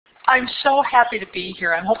I'm so happy to be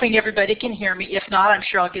here. I'm hoping everybody can hear me. If not, I'm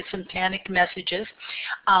sure I'll get some panicked messages.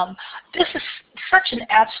 This is such an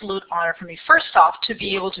absolute honor for me. First off, to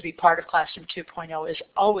be able to be part of Classroom 2.0 is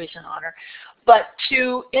always an honor. But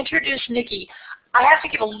to introduce Nikki, I have to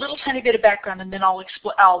give a little tiny bit of background, and then I'll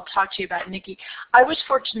talk to you about Nikki. I was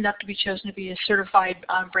fortunate enough to be chosen to be a certified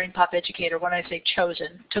brain pop educator. When I say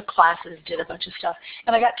chosen, took classes, did a bunch of stuff,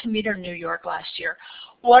 and I got to meet her in New York last year.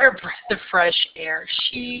 What a breath of fresh air.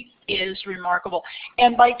 She is remarkable.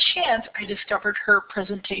 And by chance, I discovered her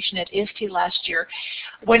presentation at ISTE last year.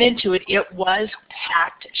 Went into it. It was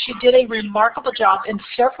packed. She did a remarkable job, and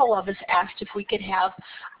several of us asked if we could have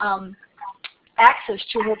access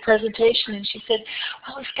to her presentation, and she said,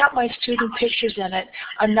 well, it's got my student pictures in it.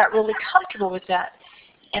 I'm not really comfortable with that.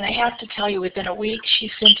 And I have to tell you, within a week, she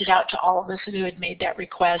sent it out to all of us who had made that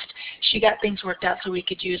request. She got things worked out so we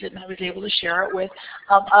could use it, and I was able to share it with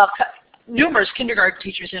numerous kindergarten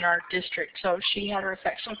teachers in our district. So she had her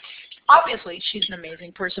effect. So obviously, she's an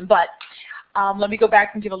amazing person. But let me go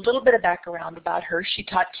back and give a little bit of background about her. She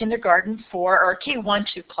taught kindergarten or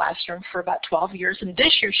K-1-2 classroom for about 12 years, and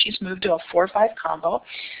this year she's moved to a 4-5 combo.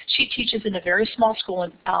 She teaches in a very small school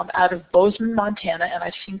out of Bozeman, Montana, and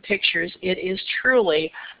I've seen pictures. It is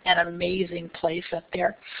truly an amazing place up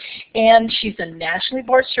there. And she's a nationally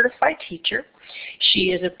board certified teacher.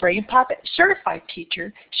 She is a Brain Pop certified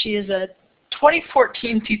teacher. She is a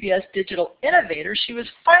 2014 PBS Digital Innovator. She was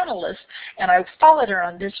finalist, and I followed her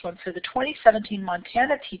on this one for the 2017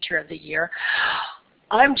 Montana Teacher of the Year.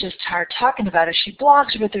 I'm just tired talking about it. She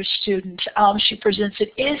blogs with her students. She presents at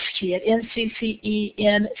ISTE, at NCCE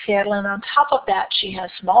in Seattle, and on top of that, she has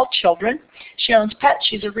small children. She owns pets.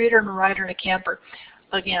 She's a reader and a writer and a camper.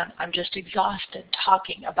 Again, I'm just exhausted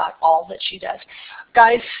talking about all that she does.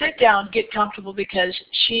 Guys, sit down, get comfortable, because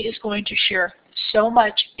she is going to share so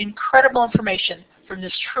much incredible information from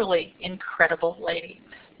this truly incredible lady.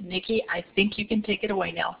 Nikki, I think you can take it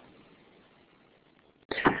away now.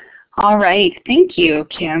 All right. Thank you,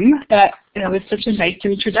 Kim. That was such a nice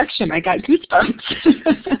introduction. I got goosebumps.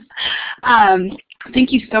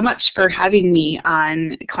 Thank you so much for having me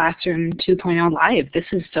on Classroom 2.0 Live. This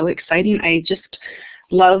is so exciting. I just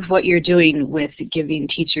love what you're doing with giving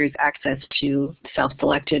teachers access to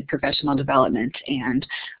self-selected professional development, and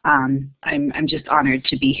I'm just honored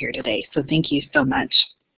to be here today. So thank you so much.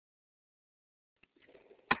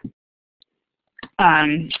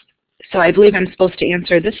 So I believe I'm supposed to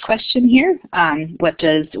answer this question here. What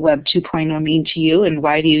does Web 2.0 mean to you, and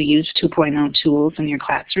why do you use 2.0 tools in your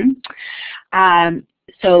classroom?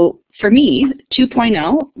 So for me,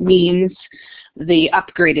 2.0 means the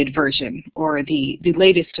upgraded version, or the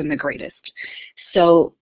latest and the greatest.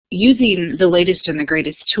 So using the latest and the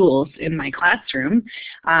greatest tools in my classroom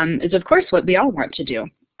is, of course, what we all want to do,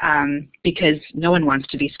 because no one wants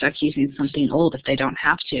to be stuck using something old if they don't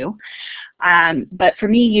have to. But for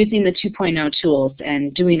me, using the 2.0 tools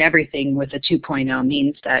and doing everything with the 2.0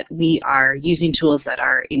 means that we are using tools that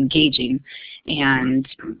are engaging, and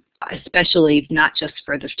especially not just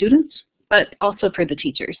for the students, but also for the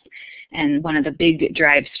teachers. And one of the big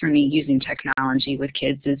drives for me using technology with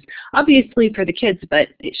kids is obviously for the kids, but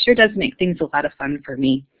it sure does make things a lot of fun for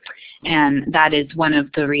me. And that is one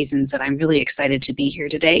of the reasons that I'm really excited to be here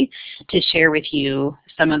today, to share with you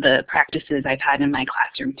some of the practices I've had in my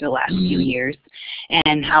classroom for the last few years,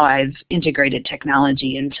 and how I've integrated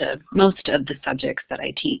technology into most of the subjects that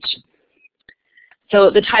I teach. So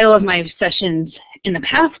the title of my sessions in the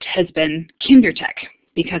past has been Kindertech,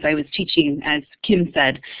 because I was teaching, as Kim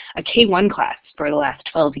said, a K-1 class for the last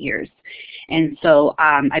 12 years. And so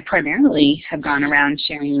I primarily have gone around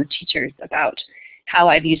sharing with teachers about how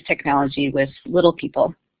I've used technology with little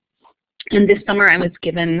people. And this summer I was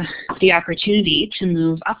given the opportunity to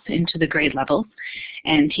move up into the grade levels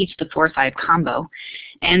and teach the 4-5 combo.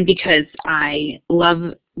 And because I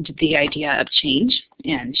love the idea of change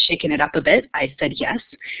and shaking it up a bit, I said yes.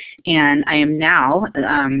 And I am now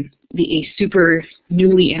a super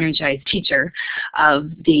newly energized teacher of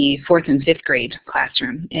the 4th and 5th grade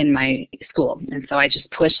classroom in my school. And so I just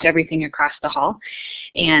pushed everything across the hall.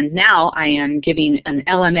 And now I am giving an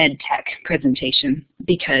LMEd Tech presentation,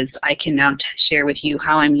 because I can now share with you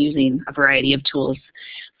how I'm using a variety of tools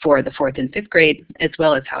for the 4th and 5th grade, as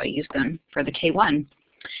well as how I use them for the K-1.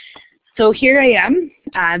 So here I am.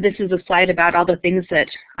 This is a slide about all the things that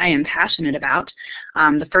I am passionate about.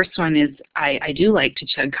 The first one is I do like to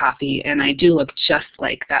chug coffee, and I do look just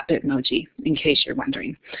like that Bitmoji, in case you're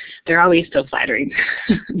wondering. They're always so flattering.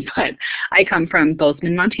 But I come from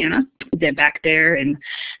Bozeman, Montana. They're back there in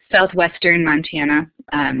southwestern Montana.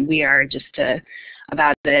 We are just a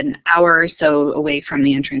about an hour or so away from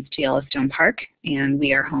the entrance to Yellowstone Park, and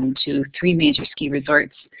we are home to 3 major ski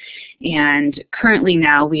resorts. And currently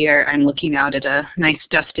now I'm looking out at a nice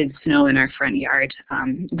dusted snow in our front yard.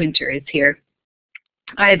 Winter is here.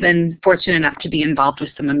 I've been fortunate enough to be involved with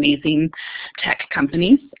some amazing tech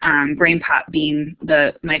companies, BrainPop being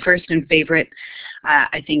my first and favorite.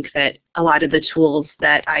 I think that a lot of the tools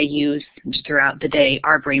that I use throughout the day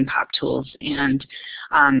are BrainPop tools, and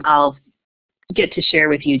I'll get to share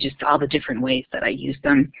with you just all the different ways that I use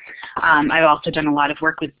them. I've also done a lot of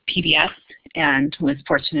work with PBS and was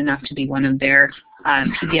fortunate enough to be one of their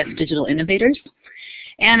PBS digital innovators.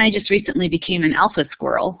 And I just recently became an alpha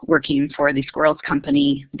squirrel working for the Squirrels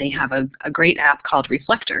Company. They have a great app called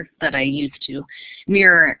Reflector that I use to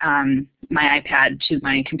mirror my iPad to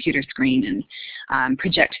my computer screen and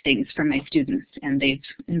project things for my students. And they've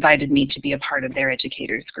invited me to be a part of their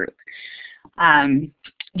educators group.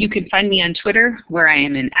 You can find me on Twitter, where I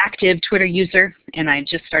am an active Twitter user, and I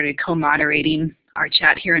just started co-moderating our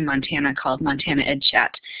chat here in Montana called Montana Ed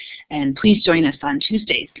Chat. And please join us on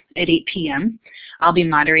Tuesdays at 8 p.m. I'll be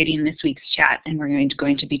moderating this week's chat, and we're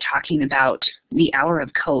going to be talking about the hour of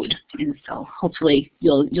code. And so hopefully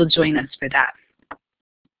you'll join us for that.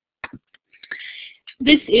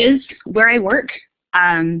 This is where I work.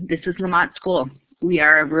 This is Lamont School. We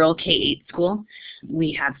are a rural K-8 school.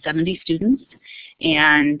 We have 70 students,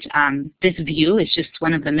 and this view is just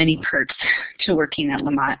one of the many perks to working at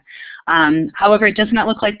Lamont. However, it does not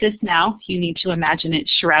look like this now. You need to imagine it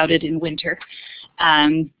shrouded in winter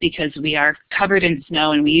because we are covered in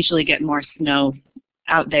snow, and we usually get more snow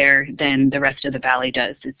out there than the rest of the valley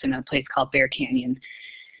does. It's in a place called Bear Canyon.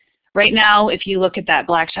 Right now, if you look at that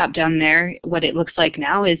blacktop down there, what it looks like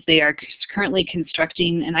now is they are currently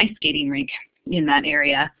constructing an ice skating rink in that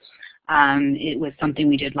area. It was something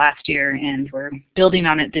we did last year, and we're building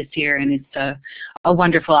on it this year, and it's a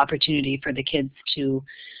wonderful opportunity for the kids to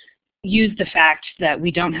use the fact that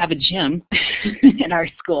we don't have a gym in our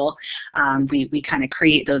school. We kind of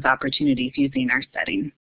create those opportunities using our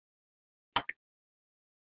setting.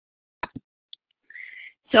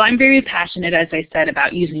 So I'm very passionate, as I said,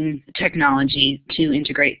 about using technology to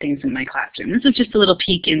integrate things in my classroom. This is just a little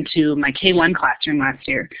peek into my K-1 classroom last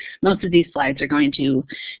year. Most of these slides are going to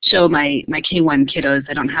show my K-1 kiddos.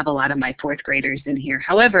 I don't have a lot of my 4th graders in here.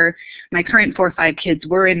 However, my current 4-5 kids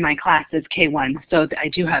were in my class as K-1, so I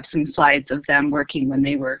do have some slides of them working when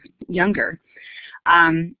they were younger.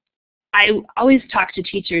 I always talk to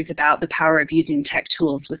teachers about the power of using tech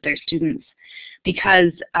tools with their students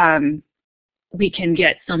because we can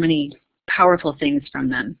get so many powerful things from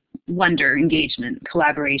them: wonder, engagement,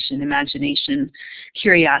 collaboration, imagination,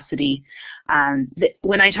 curiosity.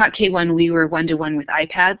 When I taught K-1, we were one-to-one with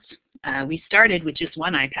iPads. We started with just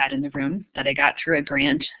one iPad in the room that I got through a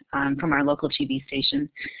grant from our local TV station.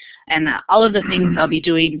 And all of the things I'll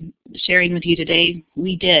be sharing with you today,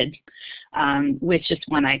 we did with just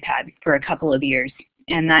one iPad for a couple of years.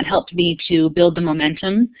 And that helped me to build the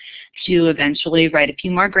momentum to eventually write a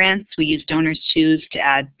few more grants. We used Donors Choose to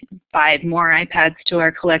add 5 more iPads to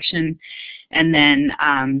our collection. And then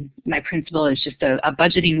my principal is just a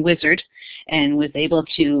budgeting wizard and was able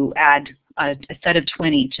to add a set of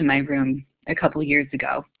 20 to my room a couple years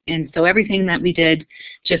ago. And so everything that we did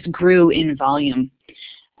just grew in volume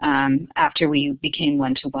after we became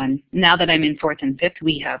one-to-one. Now that I'm in 4th and 5th,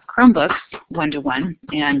 we have Chromebooks one-to-one,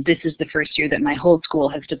 and this is the first year that my whole school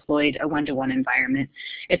has deployed a one-to-one environment.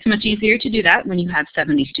 It's much easier to do that when you have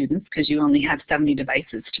 70 students because you only have 70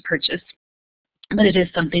 devices to purchase, but it is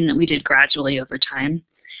something that we did gradually over time.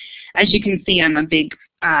 As you can see, I'm a big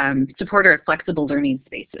supporter of flexible learning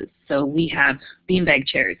spaces. So we have beanbag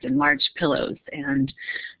chairs and large pillows and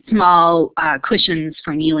small cushions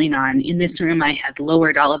for kneeling on. In this room, I had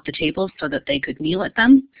lowered all of the tables so that they could kneel at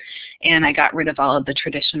them, and I got rid of all of the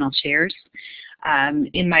traditional chairs.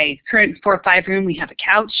 In my current 4-5 room, we have a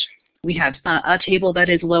couch. We have a table that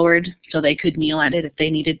is lowered so they could kneel at it if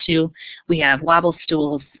they needed to. We have wobble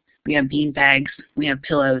stools. We have bean bags. We have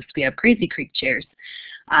pillows. We have Crazy Creek chairs.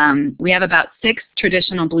 We have about 6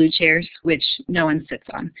 traditional blue chairs, which no one sits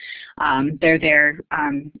on. They're there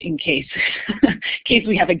in case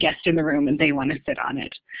we have a guest in the room and they want to sit on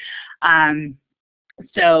it.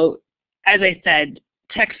 So as I said,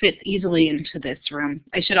 tech fits easily into this room.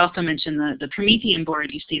 I should also mention the Promethean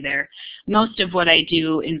board you see there. Most of what I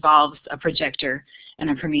do involves a projector and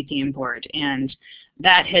a Promethean board, and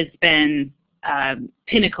that has been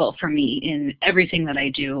pinnacle for me in everything that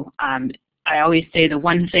I do. I always say the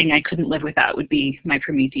one thing I couldn't live without would be my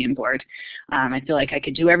Promethean board. I feel like I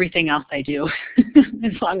could do everything else I do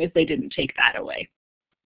as long as they didn't take that away.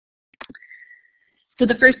 So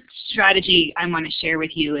the first strategy I want to share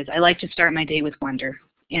with you is I like to start my day with wonder,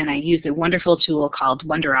 and I use a wonderful tool called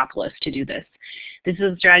Wonderopolis to do this. This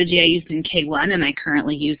is a strategy I used in K1 and I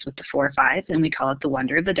currently use with the 4-5, and we call it the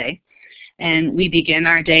Wonder of the Day. And we begin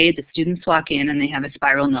our day, the students walk in and they have a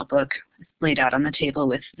spiral notebook laid out on the table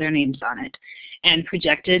with their names on it. And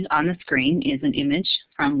projected on the screen is an image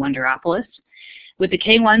from Wonderopolis. With the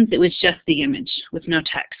K1s, it was just the image with no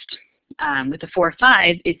text. With the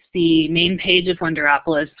 4-5, it's the main page of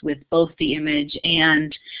Wonderopolis with both the image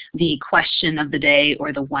and the question of the day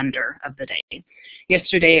or the wonder of the day.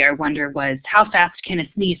 Yesterday, our wonder was, how fast can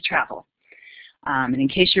a sneeze travel? And in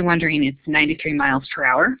case you're wondering, it's 93 miles per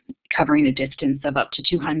hour, covering a distance of up to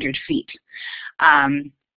 200 feet.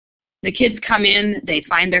 The kids come in, they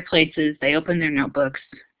find their places, they open their notebooks,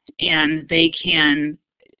 and they can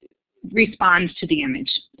respond to the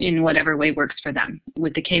image in whatever way works for them.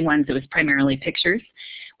 With the K1s, it was primarily pictures.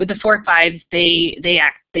 With the 4-5s,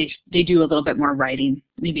 they do a little bit more writing,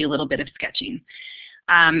 maybe a little bit of sketching.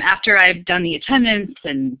 After I've done the attendance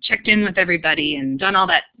and checked in with everybody and done all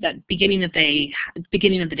that beginning of the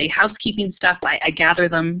day housekeeping stuff, I gather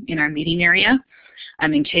them in our meeting area.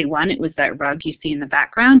 In K1, it was that rug you see in the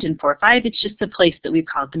background. In 4-5, it's just a place that we've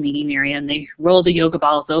called the meeting area, and they roll the yoga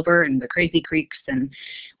balls over and the crazy creaks, and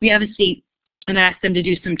we have a seat, and I ask them to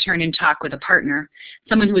do some turn and talk with a partner,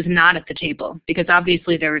 someone who was not at the table, because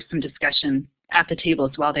obviously there was some discussion at the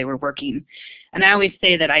tables while they were working. And I always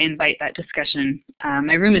say that I invite that discussion.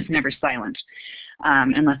 My room is never silent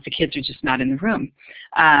unless the kids are just not in the room.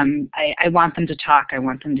 I want them to talk, I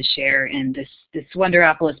want them to share, and this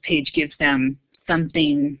Wonderopolis page gives them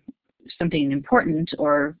something important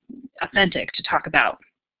or authentic to talk about.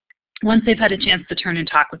 Once they've had a chance to turn and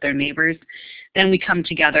talk with their neighbors, then we come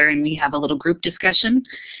together and we have a little group discussion.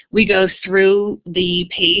 We go through the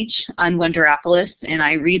page on Wonderopolis and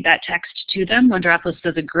I read that text to them. Wonderopolis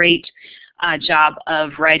does a great job of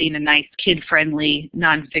writing a nice kid-friendly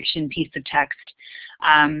nonfiction piece of text.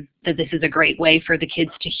 That this is a great way for the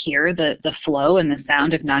kids to hear the flow and the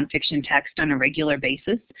sound of nonfiction text on a regular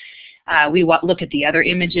basis. We look at the other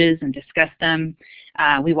images and discuss them.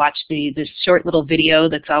 We watch the short little video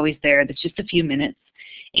that's always there that's just a few minutes.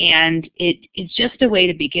 And it's just a way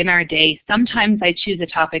to begin our day. Sometimes I choose a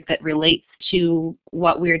topic that relates to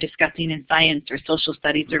what we're discussing in science or social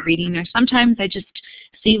studies or reading, or sometimes I just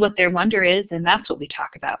see what their wonder is and that's what we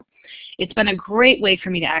talk about. It's been a great way for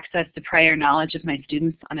me to access the prior knowledge of my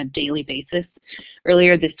students on a daily basis.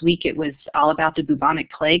 Earlier this week it was all about the bubonic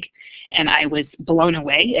plague, and I was blown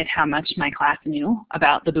away at how much my class knew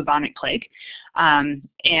about the bubonic plague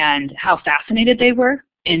and how fascinated they were.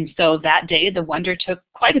 And so that day the wonder took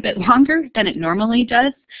quite a bit longer than it normally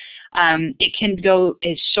does. It can go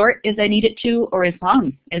as short as I need it to or as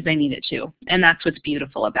long as I need it to, and that's what's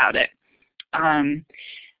beautiful about it.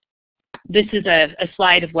 This is a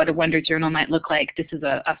slide of what a wonder journal might look like. This is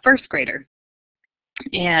a first grader,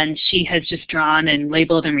 and she has just drawn and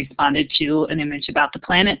labeled and responded to an image about the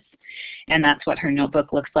planets, and that's what her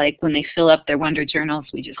notebook looks like. When they fill up their wonder journals,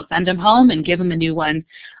 we just send them home and give them a new one.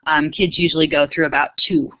 Kids usually go through about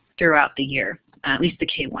 2 throughout the year, at least the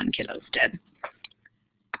K1 kiddos did.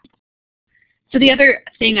 So the other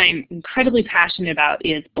thing I'm incredibly passionate about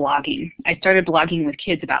is blogging. I started blogging with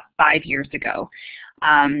kids about 5 years ago.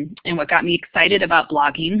 And what got me excited about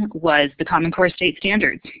blogging was the Common Core State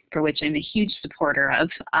Standards, for which I'm a huge supporter of.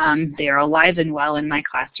 They are alive and well in my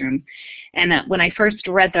classroom. And when I first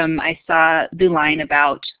read them, I saw the line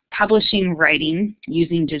about publishing writing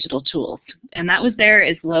using digital tools. And that was there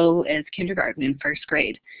as low as kindergarten in first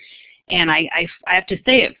grade. And I have to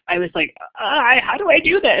say it, I was like, how do I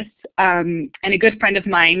do this? And a good friend of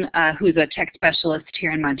mine who's a tech specialist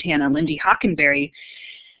here in Montana, Lindy Hockenberry,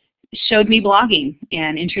 showed me blogging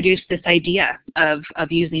and introduced this idea of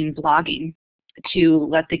using blogging to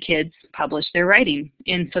let the kids publish their writing.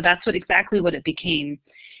 And so that's exactly what it became.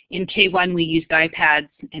 In K1 we used iPads,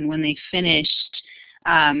 and when they finished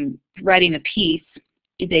writing a piece,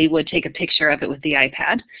 they would take a picture of it with the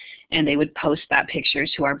iPad and they would post that picture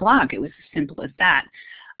to our blog. It was as simple as that.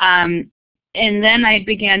 And then I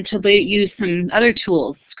began to use some other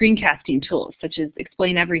tools, screencasting tools, such as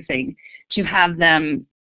Explain Everything, to have them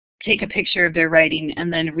take a picture of their writing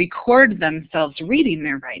and then record themselves reading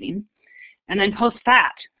their writing and then post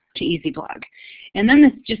that to EasyBlog. And then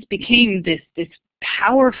this just became this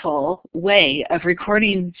powerful way of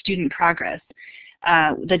recording student progress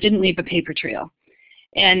that didn't leave a paper trail.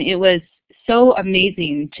 And it was so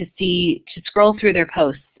amazing to scroll through their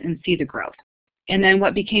posts and see the growth. And then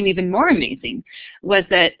what became even more amazing was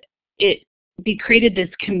that it we created this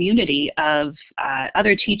community of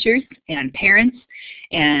other teachers and parents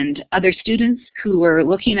and other students who were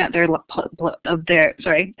looking at their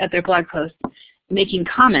blog posts, making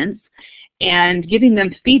comments, and giving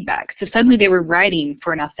them feedback. So suddenly they were writing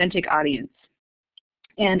for an authentic audience.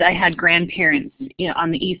 And I had grandparents,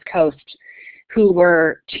 on the East Coast who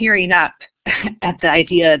were tearing up at the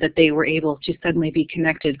idea that they were able to suddenly be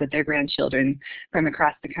connected with their grandchildren from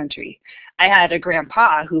across the country. I had a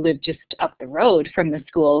grandpa who lived just up the road from the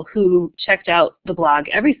school who checked out the blog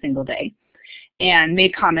every single day and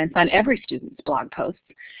made comments on every student's blog post.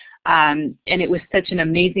 And it was such an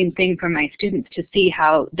amazing thing for my students to see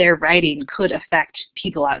how their writing could affect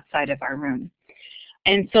people outside of our room.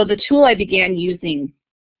 And so the tool I began using,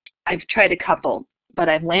 I've tried a couple, but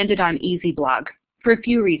I've landed on EasyBlog for a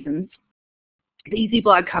few reasons. The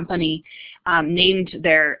EasyBlog company named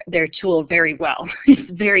their tool very well.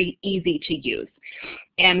 It's very easy to use.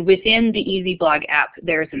 And within the EasyBlog app,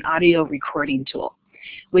 there's an audio recording tool,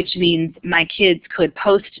 which means my kids could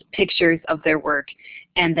post pictures of their work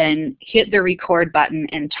and then hit the record button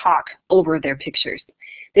and talk over their pictures.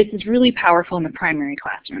 This is really powerful in the primary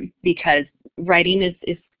classroom because writing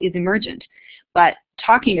is emergent, but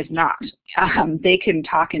talking is not. They can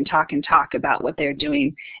talk and talk and talk about what they're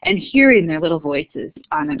doing, and hearing their little voices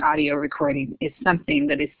on an audio recording is something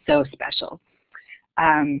that is so special.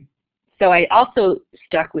 So I also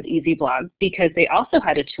stuck with EasyBlog because they also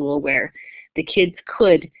had a tool where the kids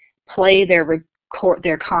could play their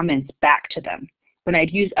comments back to them. When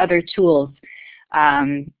I'd use other tools,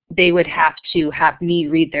 they would have to have me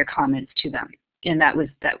read their comments to them, and that was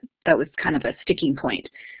kind of a sticking point.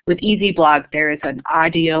 With EasyBlog, there is an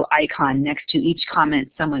audio icon next to each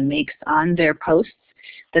comment someone makes on their posts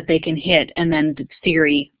that they can hit, and then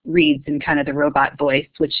Siri reads in kind of the robot voice,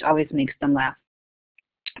 which always makes them laugh,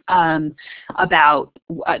 about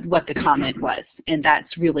what the comment was, and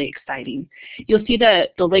that's really exciting. You'll see the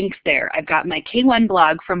links there. I've got my K1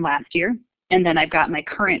 blog from last year, and then I've got my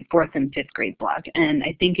current 4th and 5th grade blog. And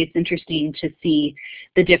I think it's interesting to see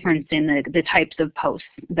the difference in the types of posts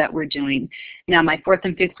that we're doing. Now my 4th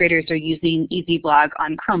and 5th graders are using EasyBlog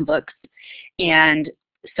on Chromebooks, and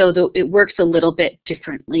so it works a little bit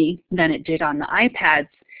differently than it did on the iPads.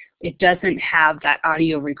 It doesn't have that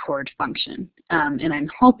audio record function. And I'm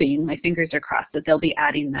hoping, my fingers are crossed, that they'll be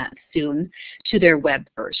adding that soon to their web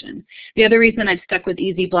version. The other reason I've stuck with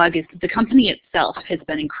EasyBlog is that the company itself has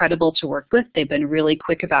been incredible to work with. They've been really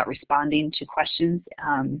quick about responding to questions.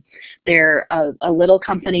 They're a little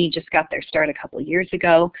company, just got their start a couple of years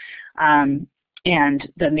ago. And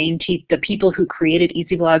the people who created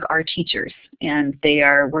EasyBlog are teachers, and they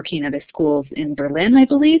are working at a schools in Berlin, I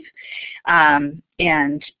believe.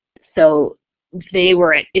 And so they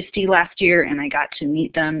were at ISTE last year, and I got to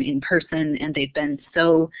meet them in person, and they've been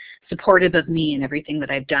so supportive of me and everything that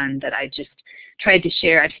I've done that I just tried to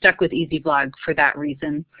share. I've stuck with EasyBlog for that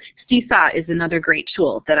reason. Seesaw is another great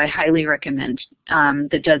tool that I highly recommend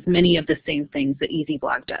that does many of the same things that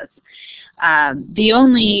EasyBlog does. The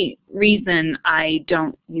only reason I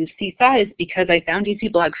don't use Seesaw is because I found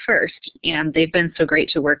EasyBlog first, and they've been so great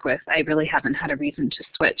to work with. I really haven't had a reason to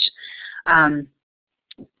switch.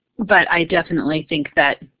 But I definitely think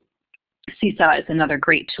that Seesaw is another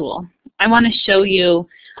great tool. I want to show you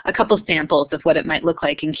a couple samples of what it might look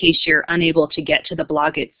like in case you're unable to get to the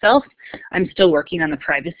blog itself. I'm still working on the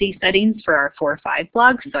privacy settings for our 4 or 5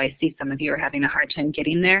 blogs, so I see some of you are having a hard time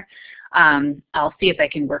getting there. I'll see if I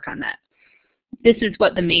can work on that. This is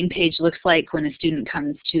what the main page looks like when a student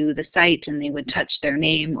comes to the site and they would touch their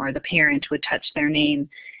name, or the parent would touch their name,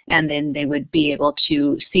 and then they would be able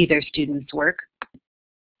to see their student's work.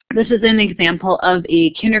 This is an example of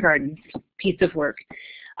a kindergarten piece of work.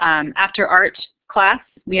 After art class,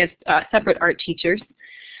 we have separate art teachers,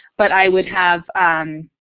 but I would have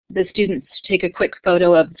the students take a quick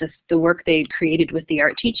photo of the work they created with the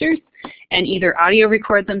art teachers and either audio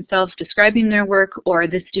record themselves describing their work, or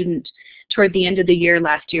the student toward the end of the year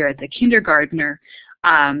last year as a kindergartner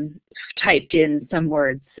typed in some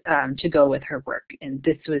words to go with her work. And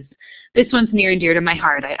this one's near and dear to my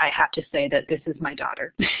heart. I have to say that this is my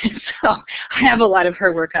daughter. So I have a lot of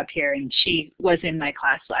her work up here, and she was in my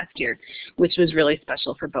class last year, which was really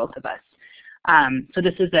special for both of us. So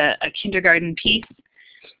this is a kindergarten piece.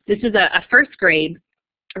 This is a 1st grade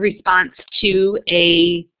response to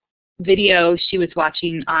a video she was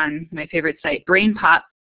watching on my favorite site, BrainPop.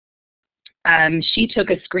 She took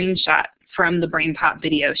a screenshot from the BrainPop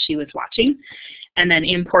video she was watching, and then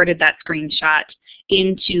imported that screenshot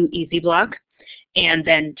into EasyBlog. and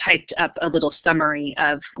then typed up a little summary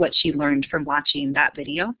of what she learned from watching that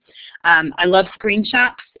video. I love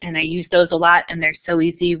screenshots, and I use those a lot, and they're so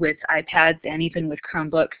easy with iPads and even with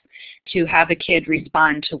Chromebooks. To have a kid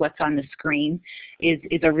respond to what's on the screen is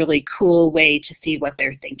a really cool way to see what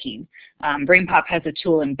they're thinking. BrainPop has a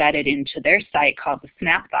tool embedded into their site called the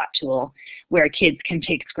Snap Thought tool, where kids can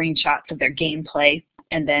take screenshots of their gameplay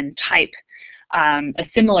and then type a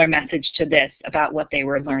similar message to this about what they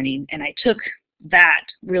were learning. And I took that,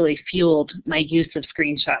 really fueled my use of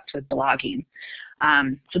screenshots with blogging.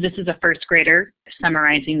 So this is a first grader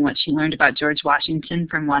summarizing what she learned about George Washington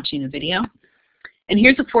from watching a video. And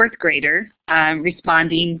here's a fourth grader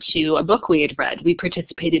responding to a book we had read. We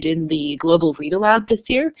participated in the Global Read Aloud this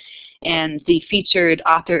year, and the featured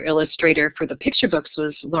author-illustrator for the picture books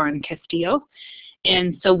was Lauren Castillo.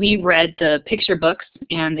 And so we read the picture books,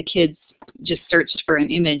 and the kids just searched for an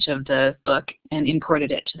image of the book and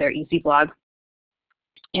imported it to their Easy blog,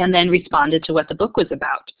 and then responded to what the book was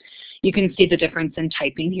about. You can see the difference in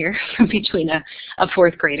typing here between a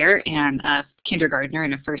fourth grader and a kindergartner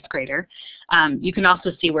and a first grader. You can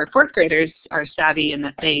also see where fourth graders are savvy in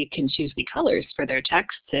that they can choose the colors for their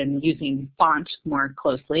text and using font more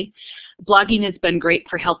closely. Blogging has been great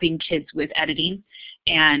for helping kids with editing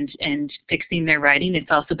and fixing their writing. It's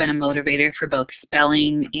also been a motivator for both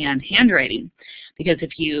spelling and handwriting, because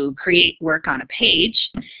if you create work on a page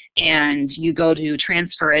and you go to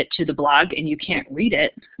transfer it to the blog and you can't read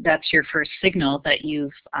it, that's your first signal that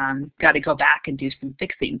you've got to go back and do some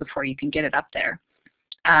fixing before you can get it up there.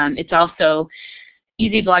 It's also,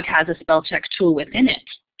 EasyBlog has a spell check tool within it,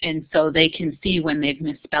 and so they can see when they've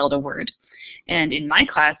misspelled a word. And in my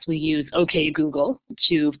class, we use OK Google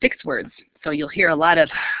to fix words. So you'll hear a lot of,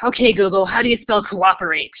 OK Google, how do you spell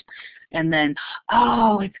cooperate? And then,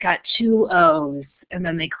 oh, it's got 2 O's. And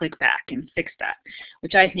then they click back and fix that,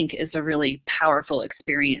 which I think is a really powerful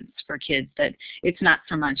experience for kids, that it's not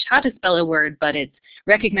so much how to spell a word, but it's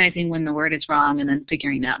recognizing when the word is wrong and then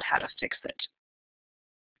figuring out how to fix it.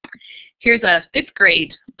 Here's a 5th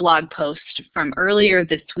grade blog post from earlier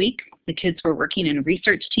this week. The kids were working in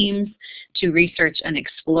research teams to research an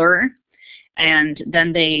explorer, and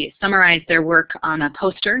then they summarized their work on a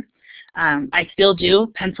poster. I still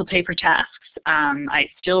do pencil paper tasks. I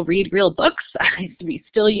still read real books. We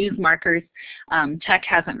still use markers. Tech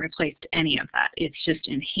hasn't replaced any of that. It's just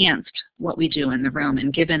enhanced what we do in the room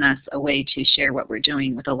and given us a way to share what we're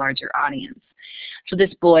doing with a larger audience. So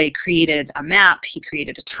this boy created a map, he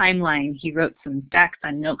created a timeline, he wrote some facts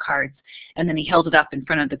on note cards, and then he held it up in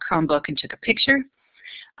front of the Chromebook and took a picture.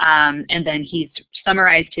 And then he's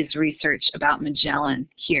summarized his research about Magellan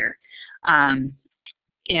here.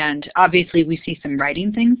 And obviously we see some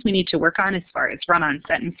writing things we need to work on as far as run-on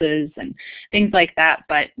sentences and things like that,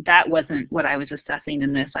 but that wasn't what I was assessing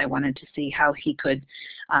in this. I wanted to see how he could,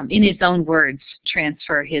 in his own words,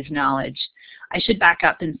 transfer his knowledge. I should back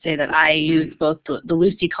up and say that I use both the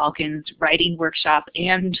Lucy Calkins writing workshop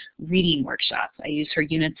and reading workshops. I use her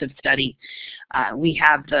units of study. We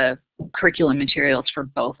have the curriculum materials for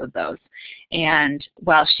both of those. And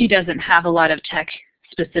while she doesn't have a lot of tech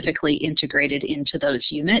specifically integrated into those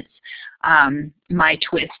units, my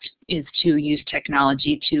twist is to use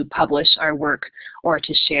technology to publish our work or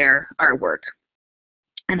to share our work.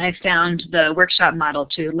 And I found the workshop model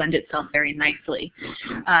to lend itself very nicely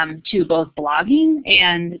to both blogging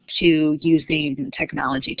and to using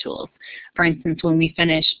technology tools. For instance, when we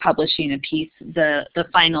finish publishing a piece, the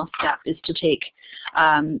final step is to take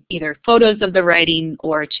either photos of the writing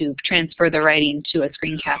or to transfer the writing to a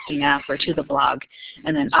screencasting app or to the blog,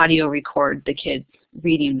 and then audio record the kids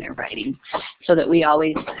reading their writing so that we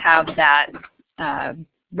always have that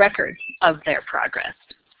record of their progress.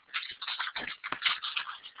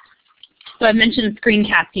 So I mentioned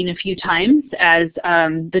screencasting a few times as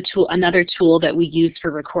another tool that we use for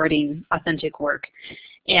recording authentic work.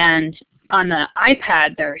 And on the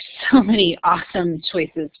iPad, there are so many awesome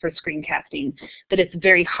choices for screencasting that it's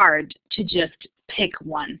very hard to just pick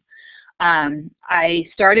one. I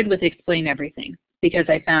started with Explain Everything because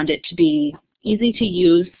I found it to be easy to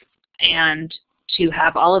use and to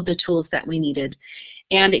have all of the tools that we needed.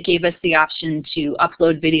 And it gave us the option to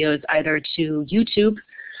upload videos either to YouTube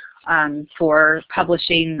for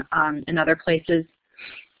publishing in other places,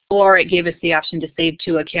 or it gave us the option to save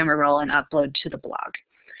to a camera roll and upload to the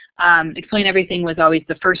blog. Explain Everything was always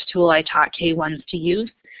the first tool I taught K1s to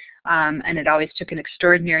use, and it always took an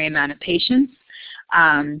extraordinary amount of patience.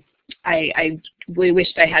 I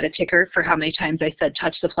wished I had a ticker for how many times I said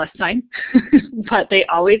touch the plus sign, but they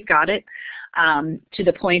always got it to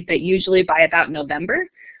the point that usually by about November,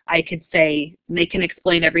 I could say, make an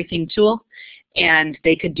explain everything tool, and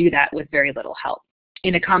they could do that with very little help.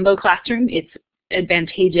 In a combo classroom, it's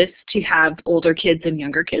advantageous to have older kids and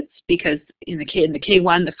younger kids, because in the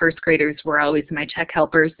K1, the first graders were always my tech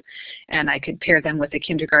helpers, and I could pair them with a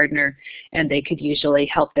kindergartner, and they could usually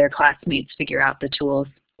help their classmates figure out the tools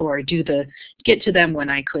or get to them when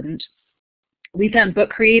I couldn't. We found Book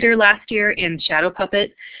Creator last year and Shadow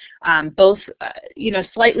Puppet, both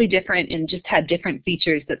slightly different and just had different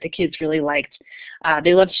features that the kids really liked.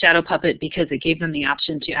 They loved Shadow Puppet because it gave them the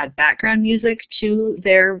option to add background music to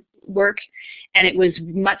their work, and it was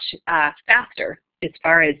much faster as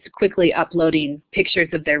far as quickly uploading pictures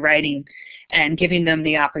of their writing and giving them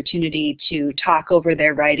the opportunity to talk over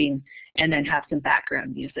their writing and then have some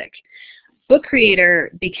background music. Book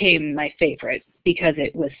Creator became my favorite because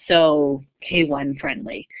it was so K1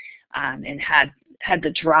 friendly, and had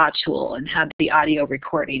the draw tool and had the audio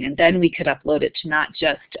recording, and then we could upload it to not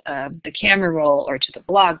just the camera roll or to the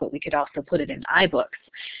blog, but we could also put it in iBooks.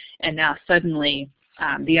 And now suddenly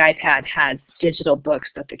the iPad has digital books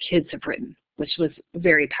that the kids have written, which was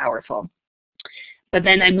very powerful. But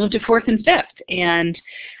then I moved to 4th and 5th, and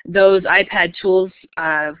those iPad tools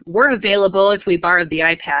were available if we borrowed the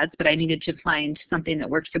iPads, but I needed to find something that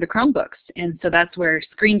worked for the Chromebooks. And so that's where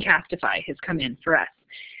Screencastify has come in for us.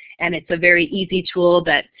 And it's a very easy tool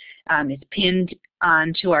that is pinned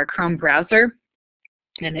onto our Chrome browser.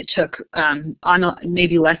 And it took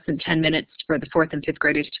maybe less than 10 minutes for the 4th and 5th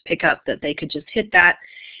graders to pick up that they could just hit that,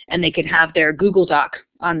 and they could have their Google Doc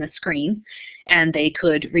on the screen, and they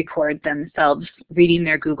could record themselves reading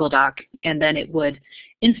their Google Doc, and then it would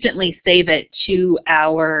instantly save it to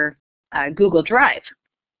our Google Drive,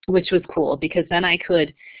 which was cool because then I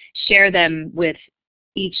could share them with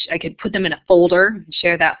I could put them in a folder,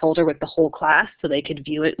 share that folder with the whole class so they could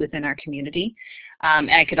view it within our community.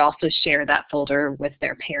 I could also share that folder with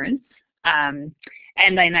their parents.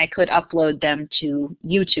 And then I could upload them to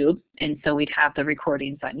YouTube, and so we'd have the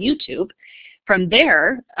recordings on YouTube. From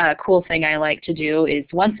there, a cool thing I like to do is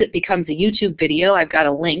once it becomes a YouTube video, I've got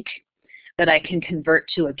a link that I can convert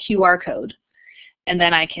to a QR code, and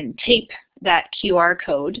then I can tape that QR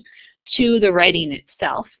code to the writing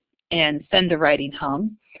itself and send the writing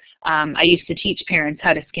home. I used to teach parents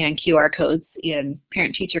how to scan QR codes in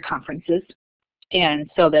parent-teacher conferences, and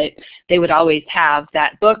so that they would always have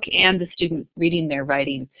that book and the student reading their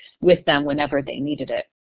writing with them whenever they needed it.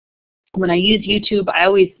 When I use YouTube, I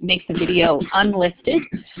always make the video unlisted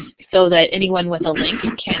so that anyone with a link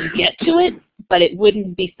can get to it, but it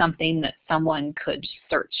wouldn't be something that someone could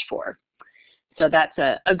search for. So that's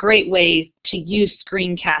a great way to use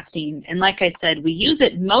screencasting. And like I said, we use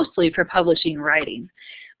it mostly for publishing writing,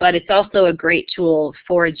 but it's also a great tool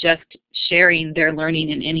for just sharing their learning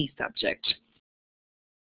in any subject.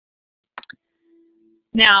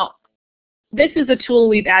 Now, this is a tool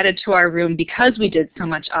we've added to our room because we did so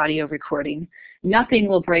much audio recording. Nothing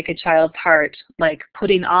will break a child's heart like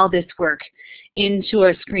putting all this work into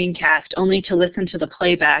a screencast only to listen to the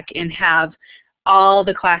playback and have all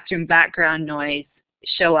the classroom background noise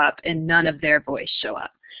show up and none of their voice show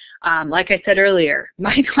up. Like I said earlier,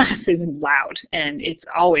 my class is loud, and it's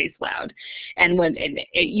always loud. And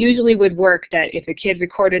it usually would work that if a kid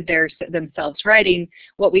recorded themselves writing,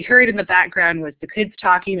 what we heard in the background was the kids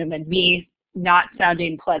talking and then me not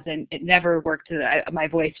sounding pleasant. It never worked. My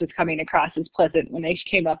voice was coming across as pleasant when they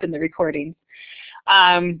came up in the recordings.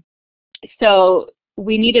 So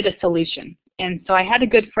we needed a solution. And so I have a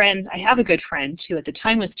good friend who at the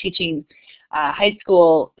time was teaching high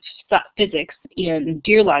school physics in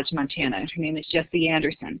Deer Lodge, Montana. Her name is Jessie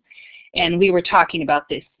Anderson. And we were talking about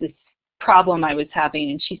this problem I was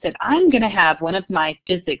having, and she said, I'm going to have one of my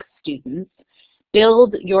physics students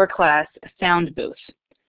build your class a sound booth.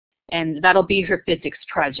 And that'll be her physics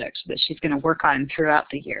project that she's going to work on throughout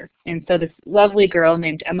the year. And so this lovely girl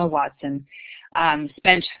named Emma Watson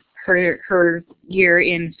spent her year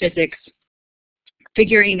in physics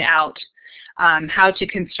figuring out how to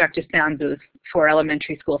construct a sound booth for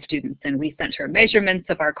elementary school students. And we sent her measurements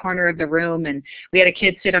of our corner of the room, and we had a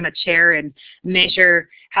kid sit on a chair and measure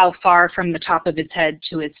how far from the top of his head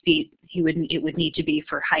to his feet it would need to be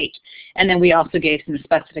for height. And then we also gave some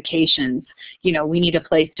specifications. You know, we need a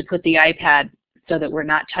place to put the iPad so that we're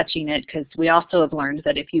not touching it, because we also have learned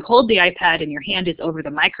that if you hold the iPad and your hand is over the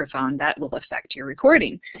microphone, that will affect your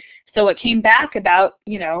recording. So it came back about,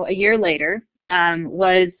 a year later,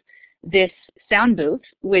 was this sound booth,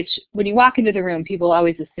 which when you walk into the room, people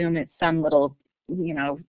always assume it's some little,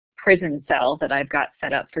 prison cell that I've got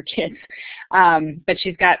set up for kids. But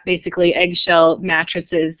she's got basically eggshell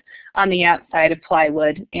mattresses on the outside of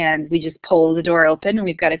plywood, and we just pull the door open and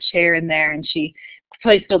we've got a chair in there, and she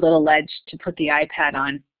placed a little ledge to put the iPad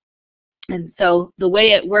on. And so the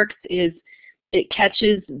way it works is it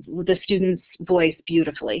catches the student's voice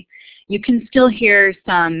beautifully. You can still hear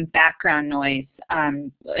some background noise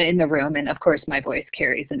in the room, and of course my voice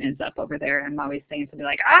carries and ends up over there. I'm always saying something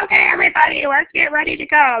like, okay, everybody, let's get ready to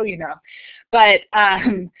go, you know. But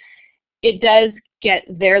it does get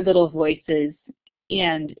their little voices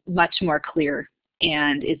and much more clear,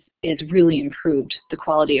 and it's really improved the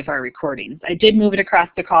quality of our recordings. I did move it across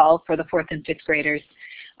the call for the 4th and 5th graders,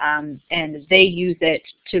 and they use it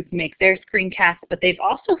to make their screencasts, but they've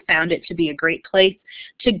also found it to be a great place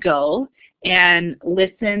to go and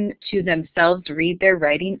listen to themselves read their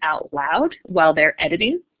writing out loud while they're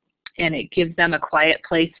editing. And it gives them a quiet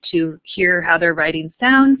place to hear how their writing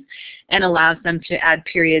sounds and allows them to add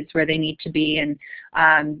periods where they need to be. And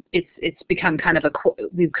it's become kind of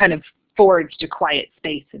we've kind of forged a quiet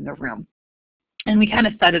space in the room. And we kind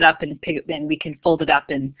of set it up and we can fold it up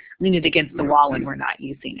and lean it against the wall when we're not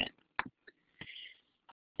using it.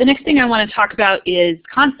 The next thing I want to talk about is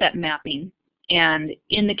concept mapping. And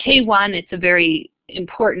in the K-1, it's a very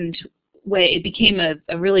important way. It became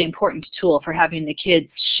a really important tool for having the kids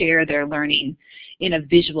share their learning in a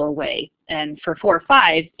visual way. And for 4 or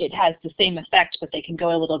 5, it has the same effect, but they can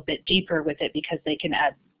go a little bit deeper with it because they can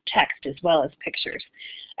add text as well as pictures.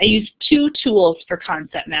 I use 2 tools for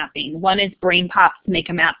concept mapping. One is BrainPop's Make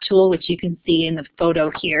a Map tool, which you can see in the photo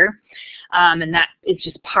here. And that is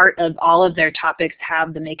just part of all of their topics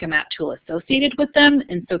have the Make a Map tool associated with them.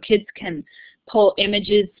 And so kids can pull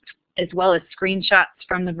images as well as screenshots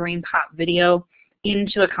from the BrainPop video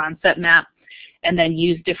into a concept map and then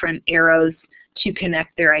use different arrows to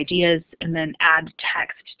connect their ideas and then add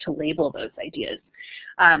text to label those ideas.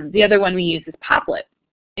 The other one we use is Poplet,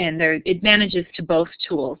 and it manages to both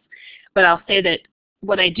tools. But I'll say that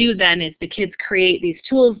what I do then is the kids create these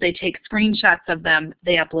tools, they take screenshots of them,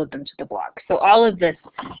 they upload them to the blog. So all of this,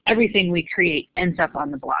 everything we create ends up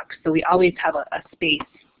on the blog. So we always have a space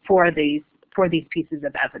for these pieces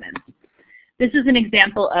of evidence. This is an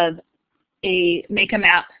example of a Make a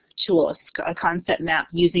Map tool, a concept map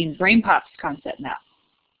using BrainPop's concept map.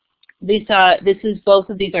 Both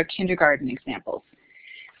of these are kindergarten examples.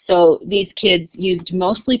 So these kids used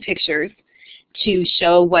mostly pictures to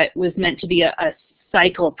show what was meant to be a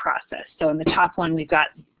cycle process. So in the top one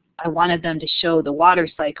I wanted them to show the water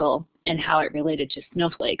cycle and how it related to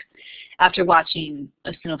snowflakes after watching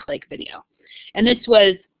a snowflake video. And this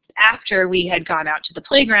was after we had gone out to the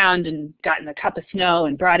playground and gotten a cup of snow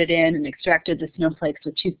and brought it in and extracted the snowflakes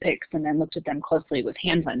with toothpicks and then looked at them closely with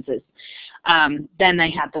hand lenses. Then I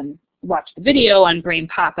had them watch the video on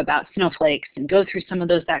BrainPop about snowflakes and go through some of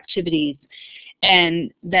those activities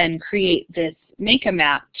and then create this Make a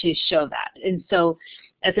Map to show that. And so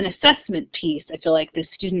as an assessment piece, I feel like the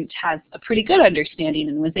student has a pretty good understanding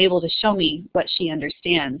and was able to show me what she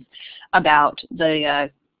understands about the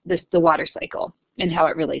water cycle and how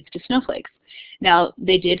it relates to snowflakes. Now,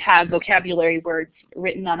 they did have vocabulary words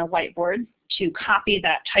written on a whiteboard to copy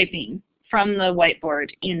that typing from the whiteboard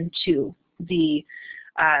into the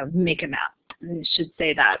Make a Map. I should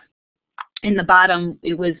say that. In the bottom,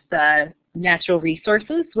 it was the natural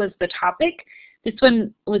resources was the topic. This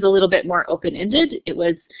one was a little bit more open-ended. It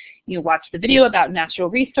was, watch the video about natural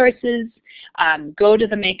resources, go to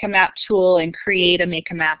the Make a Map tool and create a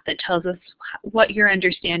Make a Map that tells us what your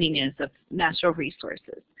understanding is of natural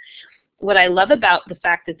resources. What I love about the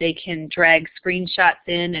fact that they can drag screenshots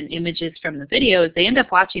in and images from the video is they end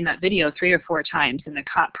up watching that video 3 or 4 times in the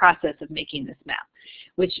process of making this map,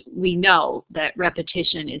 which we know that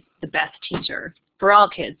repetition is the best teacher for all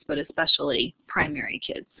kids, but especially primary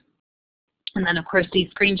kids. And then, of course, these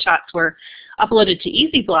screenshots were uploaded to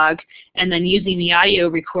EasyBlog, and then using the audio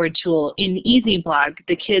record tool in EasyBlog,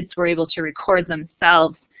 the kids were able to record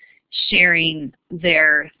themselves sharing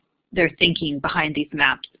their thinking behind these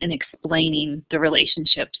maps and explaining the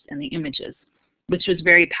relationships and the images, which was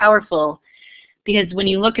very powerful because when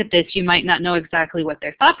you look at this, you might not know exactly what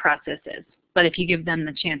their thought process is. But if you give them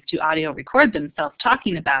the chance to audio record themselves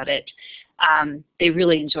talking about it, they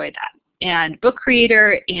really enjoy that. And Book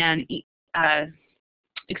Creator and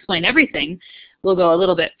Explain Everything will go a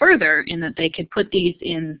little bit further in that they could put these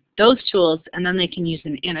in those tools and then they can use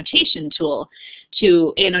an annotation tool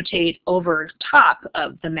to annotate over top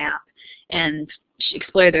of the map and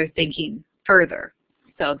explore their thinking further.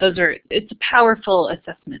 So it's a powerful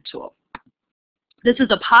assessment tool. This is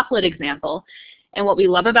a Poplet example, and what we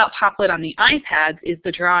love about Poplet on the iPads is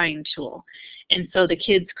the drawing tool. And so the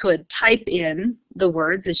kids could type in the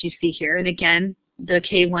words as you see here, and again, the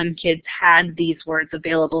K1 kids had these words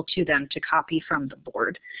available to them to copy from the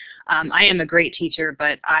board. I am a great teacher,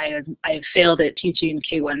 but I have failed at teaching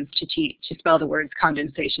K1s to spell the words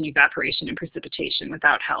condensation, evaporation, and precipitation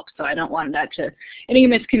without help. So I don't want that to any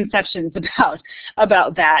misconceptions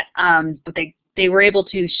about that. But they were able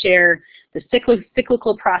to share the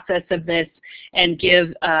cyclical process of this and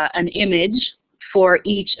give an image for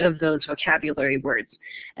each of those vocabulary words.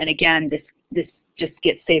 And again, this just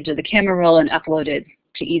gets saved to the camera roll and uploaded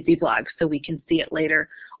to EasyBlog so we can see it later,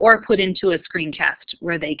 or put into a screencast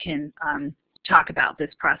where they can talk about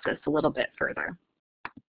this process a little bit further.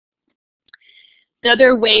 The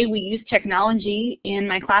other way we use technology in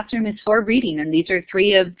my classroom is for reading, and these are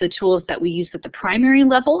 3 of the tools that we use at the primary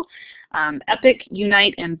level: Epic,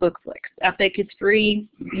 Unite, and Bookflix. Epic is free,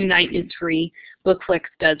 Unite is free. Bookflix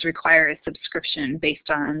does require a subscription based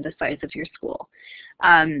on the size of your school.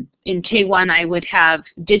 In K1, I would have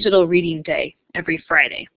digital reading day every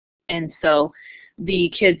Friday, and so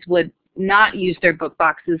the kids would not use their book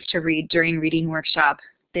boxes to read during reading workshop.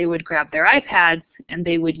 They would grab their iPads and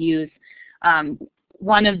they would use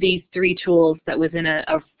one of these 3 tools that was in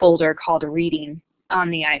a folder called Reading on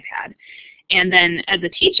the iPad. And then as a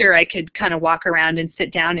teacher, I could kind of walk around and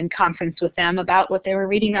sit down and conference with them about what they were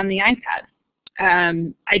reading on the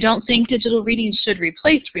iPad. I don't think digital reading should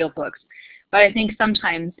replace real books, but I think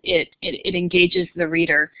sometimes it engages the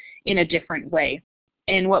reader in a different way.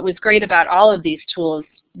 And what was great about all of these tools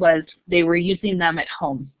was they were using them at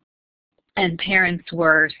home. And parents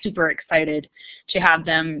were super excited to have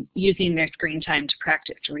them using their screen time to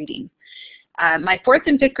practice reading. My 4th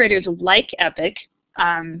and 5th graders like Epic.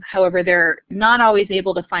 However, they're not always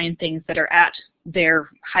able to find things that are at their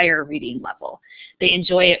higher reading level. They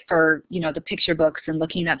enjoy it for, the picture books and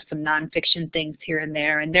looking up some nonfiction things here and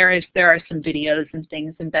there. And there are some videos and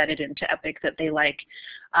things embedded into Epic that they like.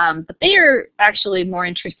 But they are actually more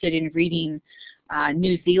interested in reading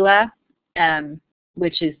Newsela,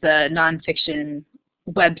 which is the nonfiction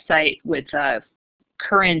website with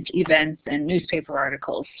current events and newspaper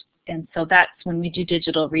articles. And so that's when we do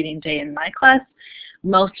digital reading day in my class.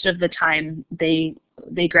 Most of the time they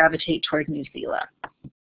gravitate toward Newsela.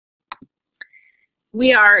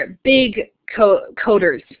 We are big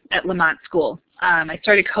coders at Lamont School. I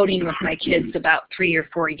started coding with my kids about 3 or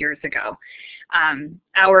 4 years ago.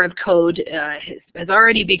 Hour of Code has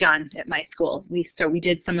already begun at my school. We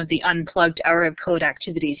did some of the unplugged Hour of Code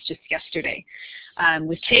activities just yesterday.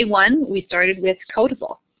 With K1, we started with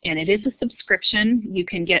Codable, and it is a subscription. You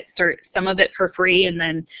can get some of it for free, and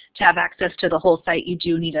then to have access to the whole site, you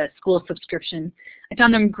do need a school subscription. I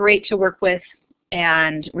found them great to work with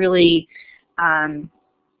and really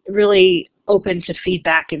open to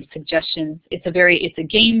feedback and suggestions. It's a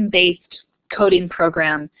game-based coding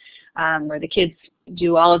program where the kids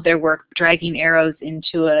do all of their work dragging arrows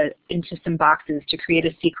into some boxes to create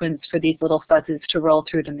a sequence for these little fuzzes to roll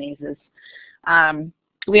through the mazes.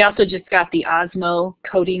 We also just got the Osmo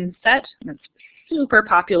coding set. It's super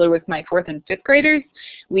popular with my 4th and 5th graders.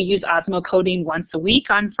 We use Osmo coding once a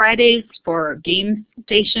week on Fridays for game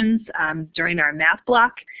stations during our math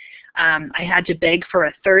block. I had to beg for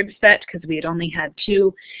a 3rd set because we had only had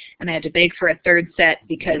 2, and I had to beg for a 3rd set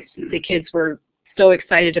because the kids were so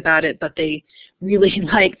excited about it, but they really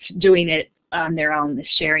liked doing it on their own. The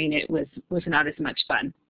sharing it was not as much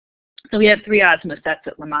fun. So we have 3 Osmo sets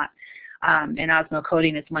at Lamont, and Osmo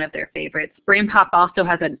coding is one of their favorites. BrainPop also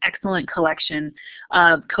has an excellent collection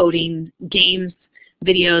of coding games,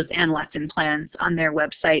 videos, and lesson plans on their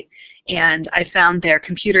website. And I found their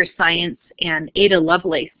computer science and Ada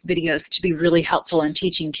Lovelace videos to be really helpful in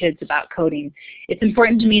teaching kids about coding. It's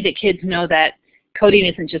important to me that kids know that coding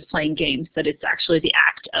isn't just playing games, that it's actually the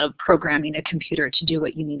act of programming a computer to do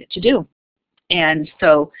what you need it to do. And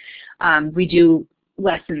so we do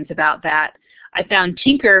lessons about that. I found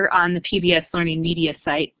Tinker on the PBS Learning Media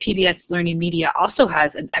site. PBS Learning Media also has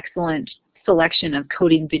an excellent selection of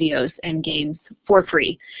coding videos and games for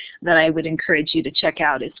free that I would encourage you to check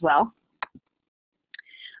out as well.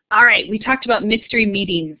 All right, we talked about mystery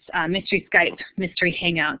meetings, mystery Skype, mystery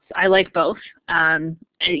Hangouts. I like both.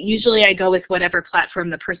 Usually I go with whatever platform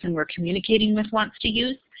the person we're communicating with wants to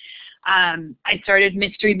use. I started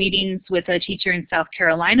mystery meetings with a teacher in South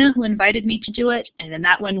Carolina who invited me to do it, and in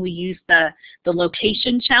that one we used the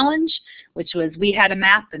location challenge, which was we had a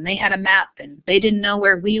map and they had a map, and they didn't know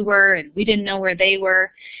where we were and we didn't know where they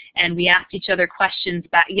were, and we asked each other questions,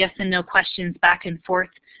 yes and no questions back and forth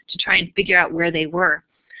to try and figure out where they were.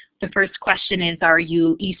 The first question is, are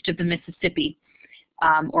you east of the Mississippi?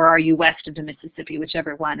 or are you west of the Mississippi,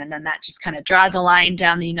 whichever one, and then that just kind of draws a line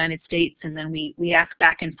down the United States, and then we ask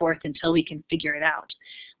back and forth until we can figure it out.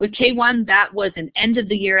 With K1, that was an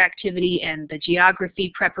end-of-the-year activity, and the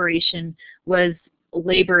geography preparation was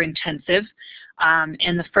labor-intensive,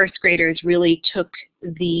 and the first graders really took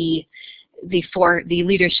the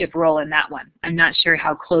leadership role in that one. I'm not sure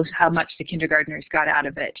how much the kindergartners got out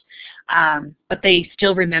of it, but they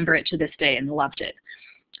still remember it to this day and loved it.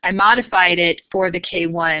 I modified it for the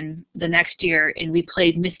K1 the next year, and we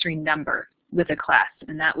played mystery number with a class,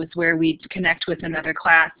 and that was where we'd connect with another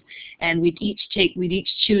class, and we'd each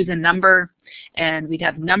choose a number, and we'd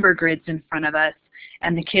have number grids in front of us,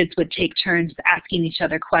 and the kids would take turns asking each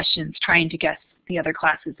other questions, trying to guess the other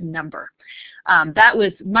class's number. That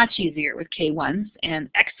was much easier with K1s and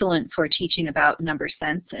excellent for teaching about number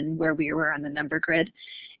sense and where we were on the number grid,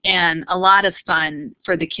 and a lot of fun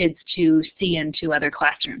for the kids to see into other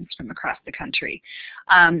classrooms from across the country.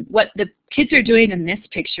 What the kids are doing in this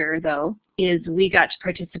picture, though, is we got to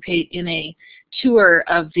participate in a tour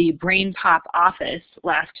of the Brain Pop office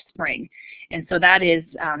last spring. And so that is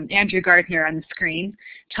Andrew Gardner on the screen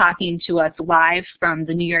talking to us live from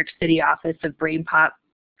the New York City office of Brain Pop.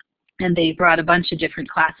 And they brought a bunch of different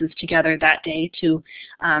classes together that day to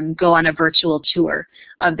go on a virtual tour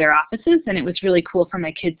of their offices. And it was really cool for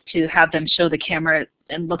my kids to have them show the camera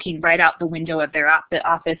and looking right out the window of their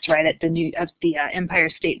office right at the Empire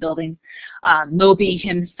State Building. Moby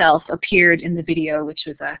himself appeared in the video, which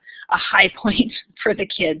was a high point for the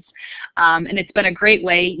kids. And it's been a great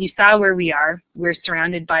way. You saw where we are. We're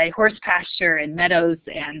surrounded by horse pasture and meadows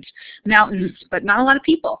and mountains, but not a lot of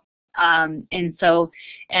people.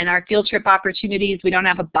 And our field trip opportunities, we don't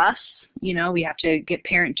have a bus. You know, we have to get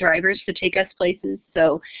parent drivers to take us places.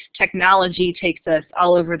 So technology takes us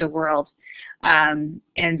all over the world. And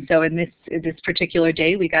so in this particular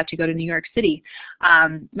day, we got to go to New York City.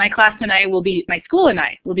 My school and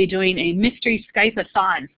I will be doing a mystery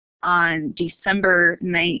Skype-a-thon on December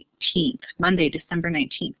 19th, Monday, December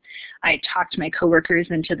 19th. I talked my coworkers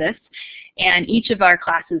into this, and each of our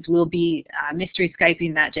classes will be mystery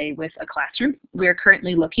Skyping that day with a classroom. We're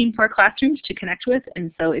currently looking for classrooms to connect with,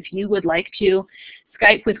 and so if you would like to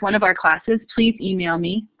Skype with one of our classes, please email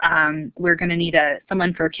me. We're going to need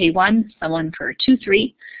someone for K1, someone for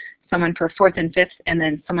 2-3, someone for 4th and 5th, and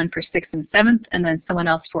then someone for 6th and 7th, and then someone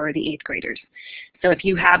else for the 8th graders. So if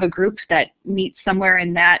you have a group that meets somewhere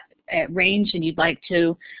in that range and you'd like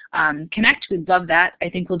to connect, we'd love that. I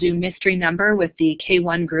think we'll do mystery number with the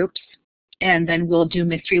K1 groups, and then we'll do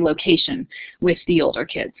mystery location with the older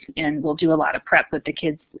kids, and we'll do a lot of prep with the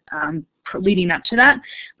kids leading up to that.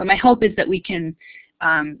 But my hope is that we can,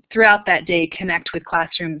 throughout that day, connect with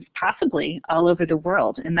classrooms possibly all over the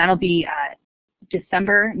world, and that'll be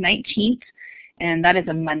December 19th, and that is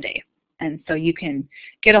a Monday. And so you can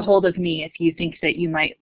get a hold of me if you think that you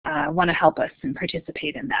might want to help us and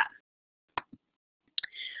participate in that.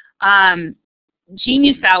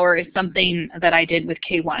 Genius Hour is something that I did with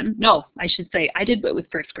K1. No, I should say I did it with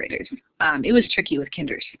first graders. It was tricky with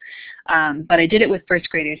kinders, but I did it with first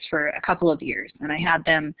graders for a couple of years, and I had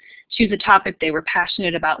them choose a topic they were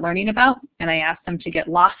passionate about learning about, and I asked them to get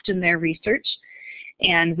lost in their research,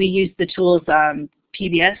 and we used the tools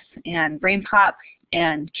PBS and BrainPop,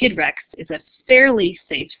 and KidRex is a fairly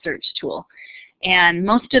safe search tool, and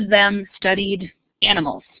most of them studied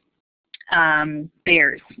animals,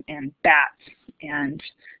 bears and bats and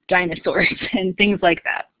dinosaurs and things like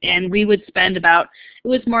that. And we would spend it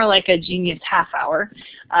was more like a Genius half hour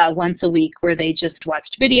once a week where they just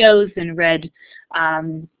watched videos and read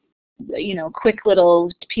quick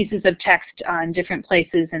little pieces of text on different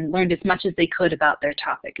places and learned as much as they could about their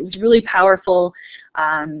topic. It was really powerful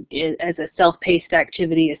as a self-paced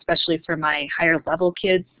activity, especially for my higher level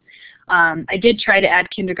kids. I did try to add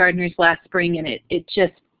kindergartners last spring, and it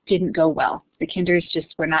just didn't go well. The kinders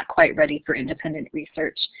just were not quite ready for independent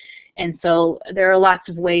research. And so there are lots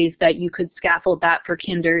of ways that you could scaffold that for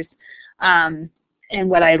kinders. And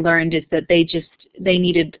what I learned is that they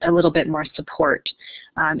needed a little bit more support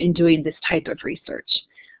in doing this type of research.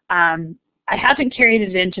 I haven't carried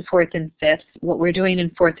it into 4th and 5th. What we're doing in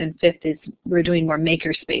 4th and 5th is we're doing more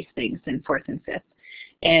makerspace things in 4th and 5th.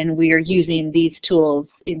 And we are using these tools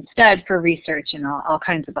instead for research in all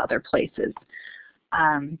kinds of other places.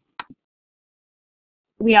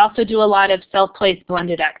 We also do a lot of self-paced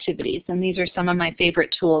blended activities, and these are some of my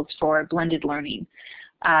favorite tools for blended learning.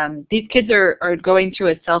 These kids are going through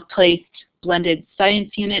a self-paced blended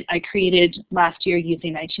science unit I created last year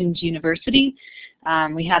using iTunes University.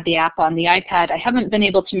 We have the app on the iPad. I haven't been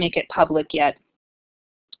able to make it public yet.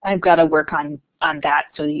 I've got to work on that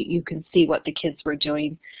so you can see what the kids were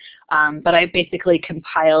doing. But I basically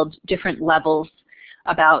compiled different levels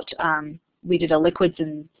about, we did a liquids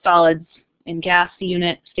and solids and gas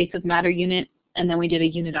unit, states of matter unit, and then we did a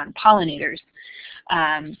unit on pollinators.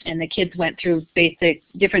 And the kids went through basic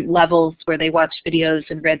different levels where they watched videos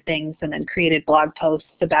and read things and then created blog posts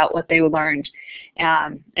about what they learned.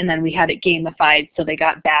 And then we had it gamified, so they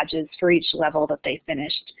got badges for each level that they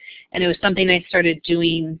finished. And it was something I started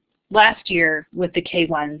doing last year with the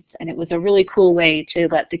K1s, and it was a really cool way to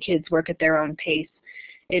let the kids work at their own pace.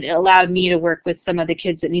 It allowed me to work with some of the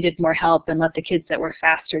kids that needed more help and let the kids that were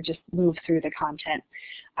faster just move through the content.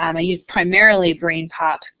 I used primarily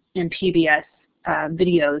BrainPop and PBS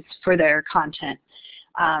videos for their content.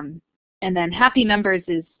 And then Happy Numbers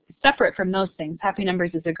is separate from those things. Happy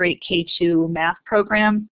Numbers is a great K2 math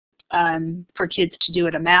program for kids to do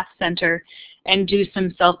at a math center and do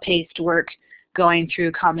some self-paced work going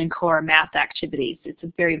through Common Core math activities. It's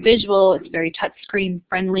very visual, it's very touchscreen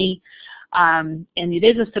friendly, and it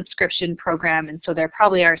is a subscription program, and so there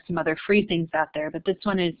probably are some other free things out there, but this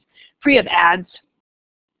one is free of ads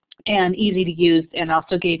and easy to use, and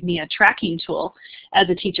also gave me a tracking tool as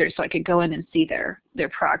a teacher so I could go in and see their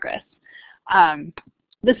progress.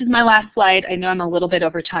 This is my last slide. I know I'm a little bit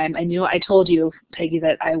over time. I told you, Peggy,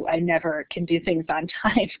 that I never can do things on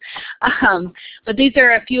time. But these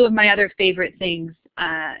are a few of my other favorite things.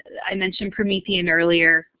 I mentioned Promethean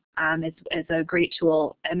earlier as a great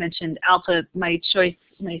tool. I mentioned Alpha, my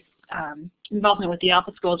involvement with the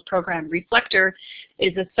Alpha Schools program. Reflector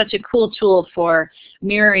is such a cool tool for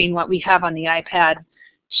mirroring what we have on the iPad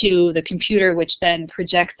to the computer, which then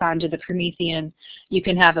projects onto the Promethean. You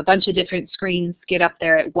can have a bunch of different screens get up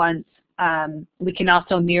there at once. We can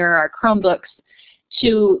also mirror our Chromebooks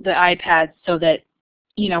to the iPad so that,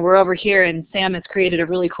 you know, we're over here and Sam has created a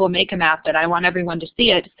really cool Make-A-Map that I want everyone to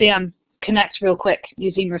see it. Sam, connect real quick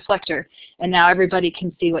using Reflector, and now everybody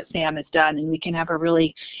can see what Sam has done, and we can have a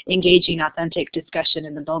really engaging, authentic discussion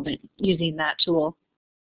in the moment using that tool.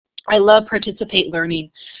 I love Participate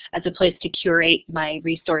Learning as a place to curate my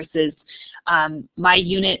resources. My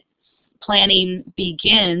unit planning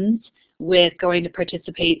begins with going to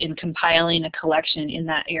participate in compiling a collection in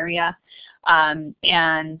that area,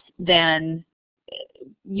 and then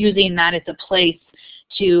using that as a place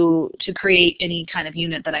to create any kind of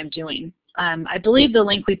unit that I'm doing. I believe the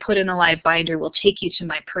link we put in the live binder will take you to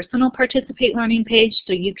my personal Participate Learning page,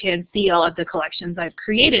 so you can see all of the collections I've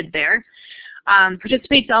created there.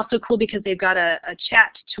 Participate's also cool because they've got a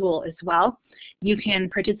chat tool as well. You can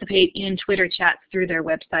participate in Twitter chats through their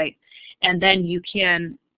website, and then you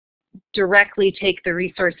can directly take the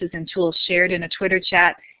resources and tools shared in a Twitter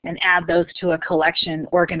chat and add those to a collection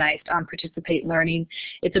organized on Participate Learning.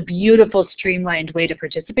 It's a beautiful, streamlined way to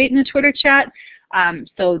participate in a Twitter chat.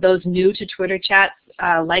 So those new to Twitter chats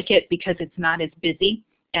like it because it's not as busy,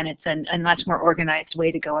 and it's a much more organized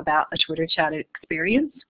way to go about a Twitter chat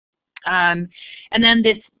experience. And then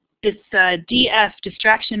this DF,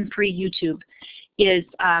 distraction-free YouTube, is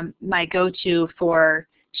my go-to for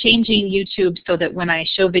changing YouTube so that when I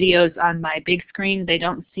show videos on my big screen, they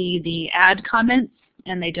don't see the ad comments,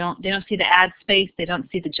 and they don't see the ad space, they don't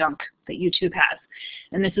see the junk that YouTube has.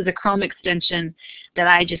 And this is a Chrome extension that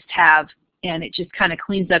I just have, and it just kind of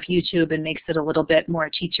cleans up YouTube and makes it a little bit more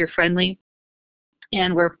teacher-friendly.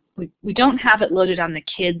 And we don't have it loaded on the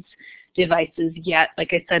kids' devices yet.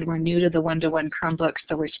 Like I said, we're new to the one-to-one Chromebook,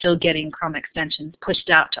 so we're still getting Chrome extensions pushed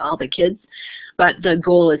out to all the kids. But the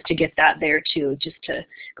goal is to get that there too, just to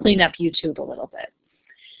clean up YouTube a little bit.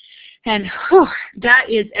 And whew, that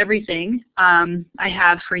is everything I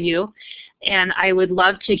have for you. And I would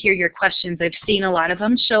love to hear your questions. I've seen a lot of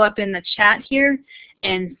them show up in the chat here.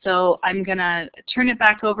 And so I'm going to turn it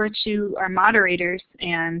back over to our moderators,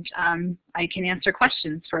 and I can answer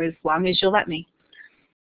questions for as long as you'll let me.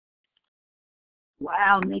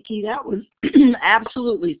 Wow, Nikki, that was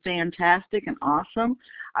absolutely fantastic and awesome.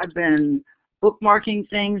 I've been bookmarking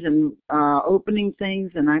things and opening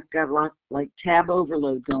things, and I've got a lot like tab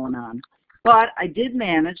overload going on. But I did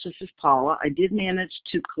manage, this is Paula, I did manage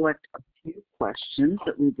to collect a few questions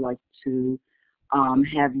that we'd like to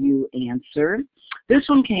have you answer. This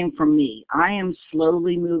one came from me. I am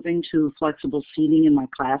slowly moving to flexible seating in my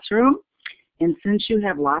classroom, and since you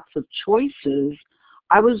have lots of choices,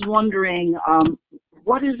 I was wondering,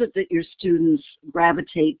 what is it that your students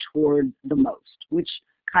gravitate toward the most? Which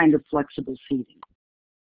kind of flexible seating?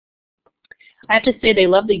 I have to say they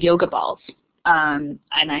love the yoga balls, and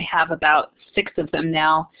I have about 6 of them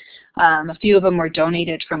now. A few of them were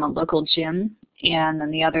donated from a local gym, and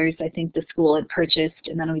then the others I think the school had purchased,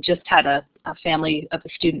 and then we just had a family of a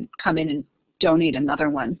student come in and donate another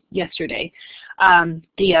one yesterday.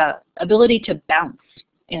 The ability to bounce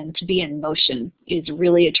and to be in motion is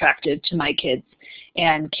really attractive to my kids.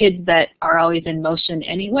 And kids that are always in motion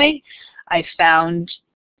anyway, I found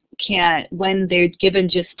when they're given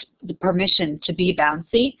just the permission to be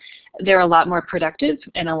bouncy, they're a lot more productive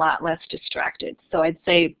and a lot less distracted. So I'd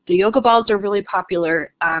say the yoga balls are really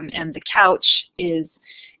popular, and the couch is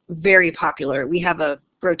very popular. We have a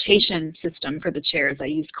rotation system for the chairs. I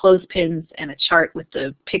use clothespins and a chart with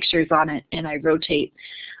the pictures on it, and I rotate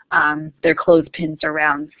their clothespins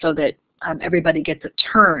around so that everybody gets a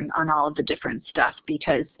turn on all of the different stuff,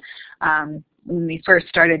 because when we first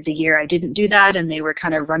started the year, I didn't do that, and they were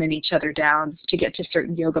kind of running each other down to get to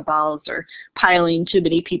certain yoga balls or piling too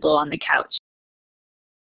many people on the couch.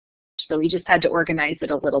 So we just had to organize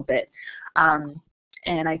it a little bit.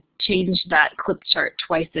 And I changed that clip chart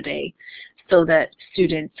twice a day so that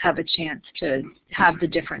students have a chance to have the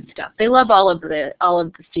different stuff. They love all of the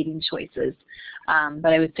seating choices,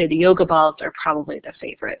 but I would say the yoga balls are probably the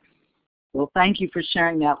favorite. Well, thank you for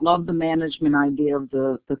sharing that. Love the management idea of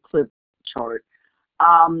the clip chart.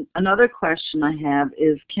 Another question I have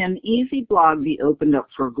is, can EasyBlog be opened up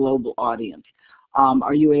for a global audience?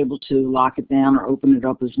 Are you able to lock it down or open it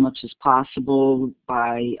up as much as possible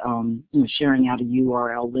by sharing out a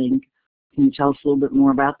URL link? Can you tell us a little bit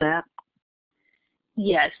more about that?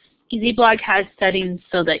 Yes. EasyBlog has settings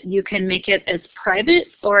so that you can make it as private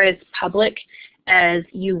or as public as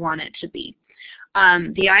you want it to be.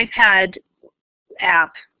 The iPad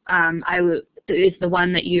app is the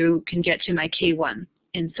one that you can get to my K1.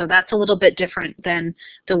 And so that's a little bit different than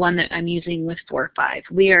the one that I'm using with 4.5.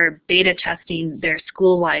 We are beta testing their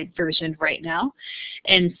school-wide version right now.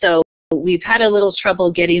 And so we've had a little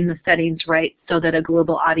trouble getting the settings right so that a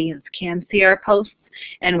global audience can see our posts,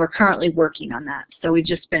 and we're currently working on that. So we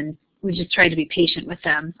just tried to be patient with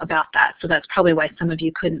them about that. So that's probably why some of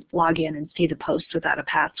you couldn't log in and see the posts without a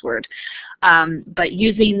password. But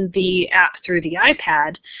using the app through the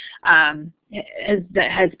iPad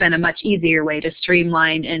has been a much easier way to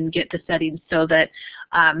streamline and get the settings so that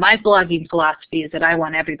my blogging philosophy is that I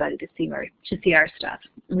want everybody to see our stuff.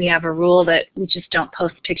 We have a rule that we just don't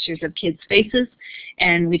post pictures of kids' faces,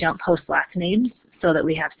 and we don't post last names so that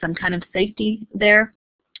we have some kind of safety there.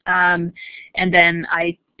 And then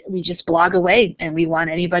we just blog away, and we want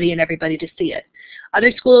anybody and everybody to see it.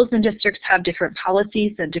 Other schools and districts have different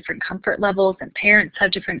policies and different comfort levels, and parents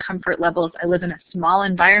have different comfort levels. I live in a small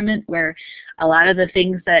environment where a lot of the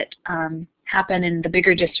things that happen in the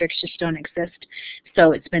bigger districts just don't exist.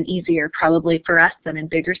 So it's been easier probably for us than in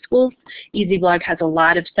bigger schools. EasyBlog has a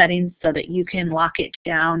lot of settings so that you can lock it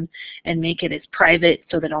down and make it as private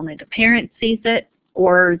so that only the parent sees it,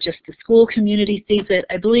 or just the school community sees it.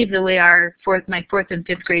 I believe the way my 4th and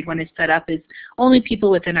 5th grade one is set up is only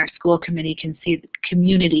people within our school community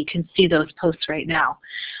can see those posts right now.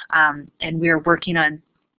 And we're working on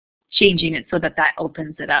changing it so that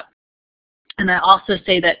opens it up. And I also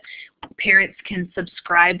say that parents can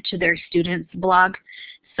subscribe to their student's blog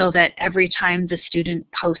so that every time the student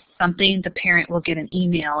posts something, the parent will get an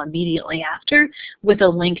email immediately after with a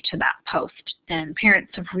link to that post. And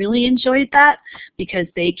parents have really enjoyed that because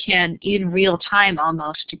they can, in real time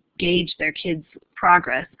almost, gauge their kids'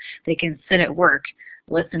 progress. They can sit at work,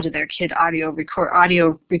 listen to their kid audio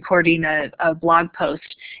recording a blog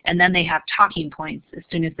post, and then they have talking points as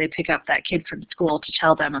soon as they pick up that kid from school to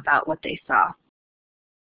tell them about what they saw.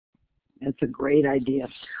 That's a great idea.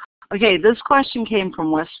 Okay, this question came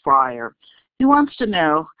from West Fryer. He wants to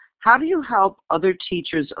know, how do you help other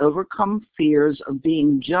teachers overcome fears of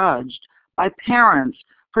being judged by parents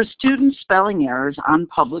for student spelling errors on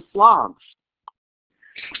public blogs?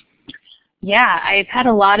 Yeah, I've had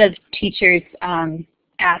a lot of teachers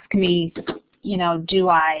ask me, do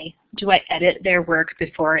I edit their work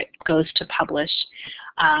before it goes to publish?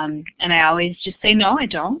 And I always just say, no, I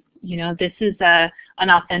don't. This is an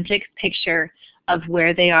authentic picture of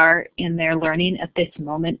where they are in their learning at this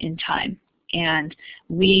moment in time. And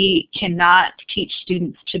we cannot teach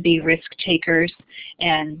students to be risk takers,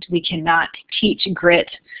 and we cannot teach grit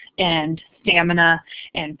and stamina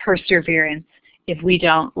and perseverance if we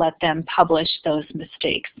don't let them publish those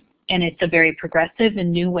mistakes. And it's a very progressive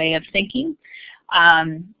and new way of thinking.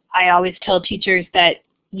 I always tell teachers that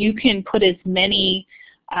you can put as many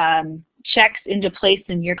checks into place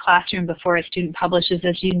in your classroom before a student publishes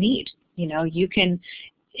as you need. You can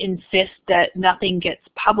insist that nothing gets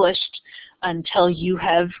published until you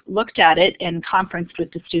have looked at it and conferenced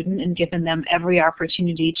with the student and given them every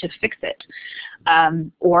opportunity to fix it.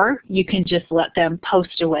 Or you can just let them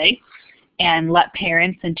post away and let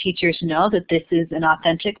parents and teachers know that this is an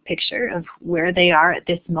authentic picture of where they are at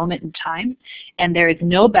this moment in time. And there is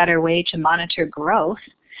no better way to monitor growth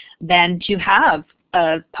than to have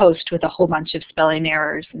a post with a whole bunch of spelling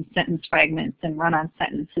errors and sentence fragments and run-on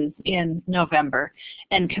sentences in November,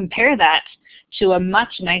 and compare that to a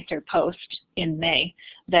much nicer post in May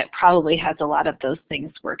that probably has a lot of those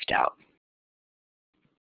things worked out.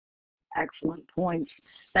 Excellent points.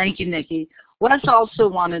 Thank you, Nikki. Wes also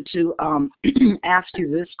wanted to ask you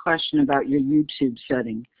this question about your YouTube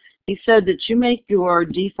setting. He said that you make your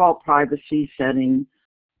default privacy setting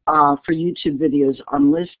for YouTube videos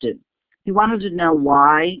unlisted. He wanted to know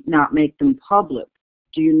why not make them public.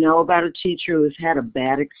 Do you know about a teacher who has had a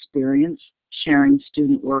bad experience sharing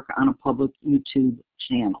student work on a public YouTube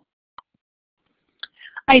channel?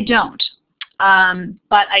 I don't,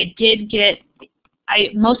 but I did get,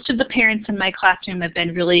 most of the parents in my classroom have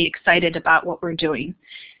been really excited about what we're doing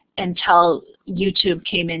until YouTube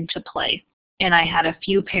came into play. And I had a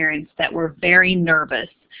few parents that were very nervous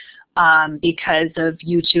because of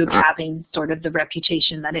YouTube having sort of the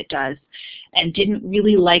reputation that it does, and didn't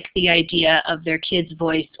really like the idea of their kids'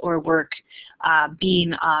 voice or work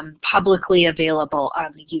being publicly available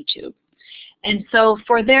on the YouTube. And so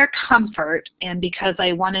for their comfort, and because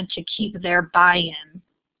I wanted to keep their buy-in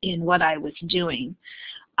in what I was doing,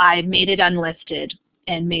 I made it unlisted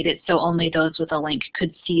and made it so only those with a link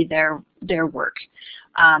could see their work.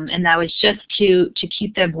 And that was just to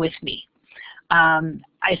keep them with me.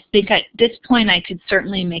 I think at this point I could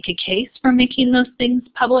certainly make a case for making those things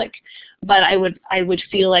public, but I would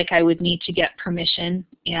feel like I would need to get permission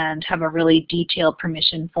and have a really detailed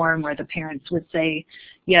permission form where the parents would say,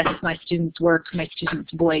 yes, my student's work, my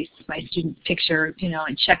student's voice, my student's picture, you know,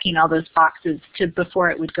 and checking all those boxes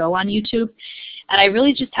before it would go on YouTube. And I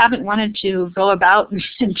really just haven't wanted to go about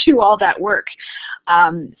and do all that work.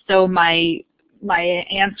 So my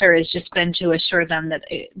answer has just been to assure them that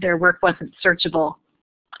their work wasn't searchable.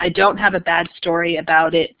 I don't have a bad story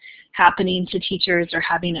about it happening to teachers or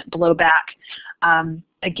having it blow back.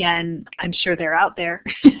 Again, I'm sure they're out there,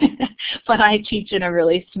 but I teach in a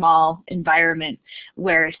really small environment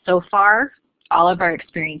where so far all of our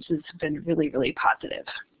experiences have been really, really positive.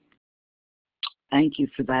 Thank you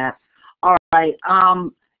for that. All right.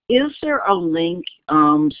 Is there a link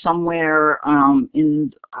somewhere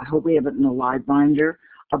I hope we have it in the live binder,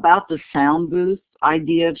 about the sound booth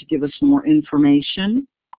idea to give us more information?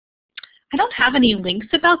 I don't have any links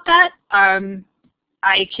about that.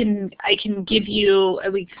 I can give you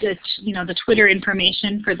the Twitter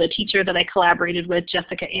information for the teacher that I collaborated with,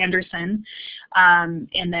 Jessica Anderson,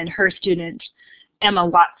 and then her student Emma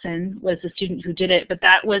Watson was the student who did it, but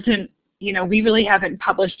that wasn't, we really haven't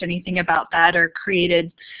published anything about that or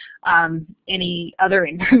created any other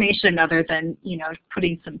information other than,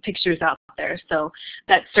 putting some pictures out there. So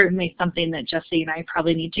that's certainly something that Jesse and I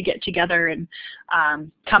probably need to get together and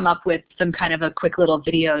come up with some kind of a quick little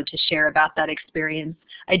video to share about that experience.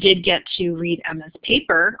 I did get to read Emma's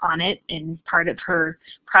paper on it, and part of her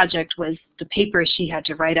project was the paper she had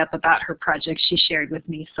to write up about her project she shared with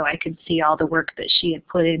me, so I could see all the work that she had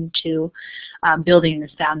put into building the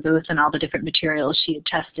sound booth and all the different materials she had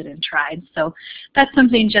tested and tried. So that's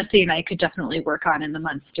something Jesse and I could definitely work on in the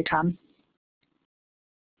months to come.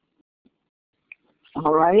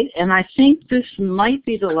 All right, and I think this might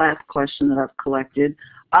be the last question that I've collected.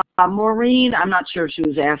 Maureen, I'm not sure if she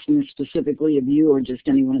was asking specifically of you or just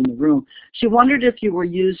anyone in the room. She wondered if you were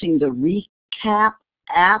using the Recap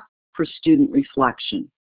app for student reflection.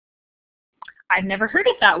 I've never heard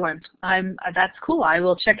of that one. That's cool. I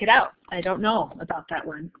will check it out. I don't know about that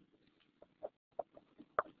one.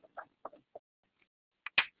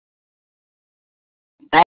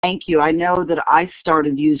 Thank you. I know that I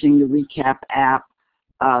started using the Recap app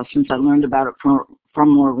since I learned about it from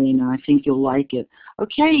Maureen, and I think you'll like it.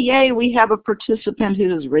 Okay, yay, we have a participant who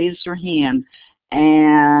has raised her hand,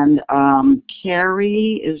 and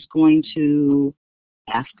Carrie is going to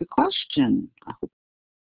ask a question. I hope.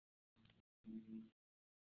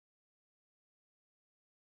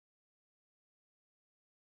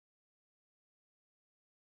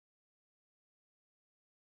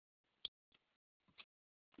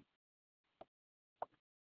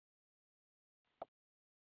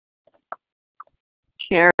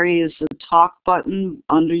 Carrie, is the talk button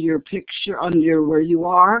under your picture, under where you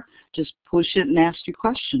are. Just push it and ask your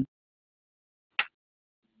question.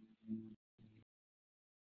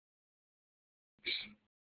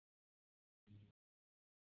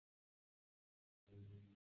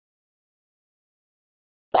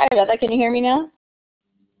 Sorry about that. Can you hear me now?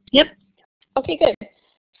 Yep. Okay, good.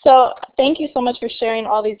 So thank you so much for sharing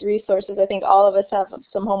all these resources. I think all of us have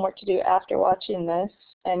some homework to do after watching this,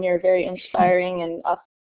 and you're very inspiring, and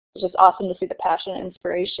it's just awesome to see the passion and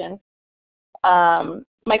inspiration.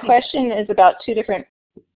 My question is about two different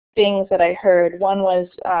things that I heard. One was,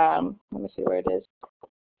 let me see where it is,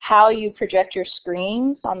 how you project your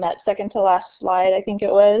screens on that second to last slide, I think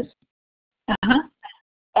it was.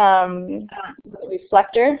 The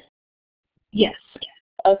reflector. Yes.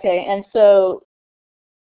 Okay, and so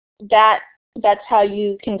that's how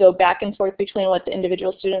you can go back and forth between what the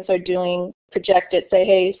individual students are doing, project it, say,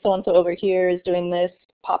 hey, so-and-so over here is doing this,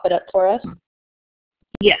 pop it up for us?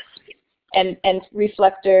 Yes. And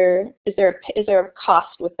reflector, is there a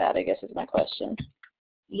cost with that, I guess is my question.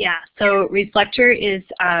 Yeah, so Reflector is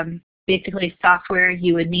basically software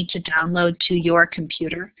you would need to download to your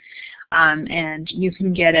computer. And you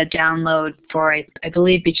can get a download for, I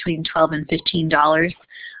believe, between $12 and $15,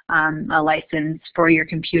 a license for your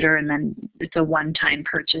computer, and then it's a one-time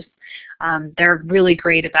purchase. They're really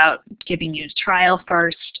great about giving you a trial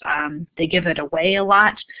first. They give it away a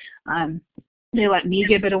lot. They let me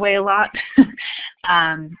give it away a lot.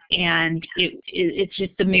 And it's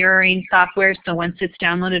just the mirroring software, so once it's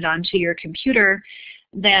downloaded onto your computer,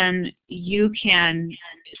 then you can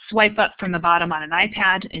swipe up from the bottom on an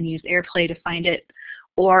iPad and use AirPlay to find it,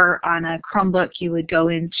 or on a Chromebook you would go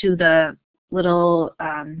into the little,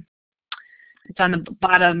 it's on the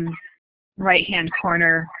bottom right-hand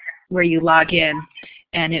corner where you log in,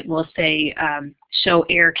 and it will say show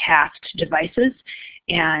Aircast devices,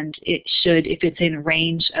 and it should, if it's in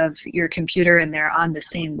range of your computer and they're on the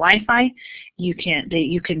same Wi-Fi, you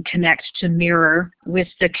can connect to mirror with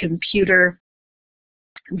the computer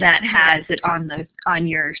that has it on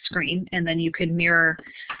your screen, and then you can mirror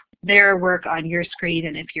their work on your screen,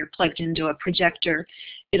 and if you're plugged into a projector,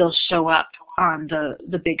 it'll show up on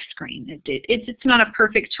the big screen. It's not a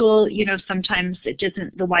perfect tool. You know, sometimes the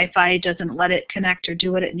Wi-Fi doesn't let it connect or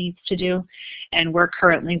do what it needs to do, and we're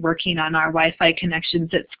currently working on our Wi-Fi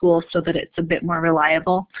connections at school so that it's a bit more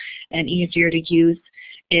reliable and easier to use.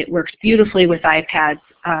 It works beautifully with iPads,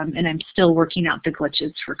 and I'm still working out the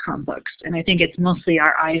glitches for Chromebooks. And I think it's mostly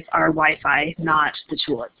our Wi-Fi, not the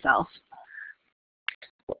tool itself.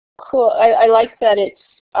 Cool. I like that it's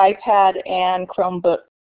iPad and Chromebook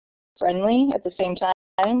friendly at the same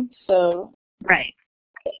time. So right.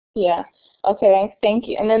 Yeah. Okay. Thank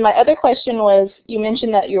you. And then my other question was, you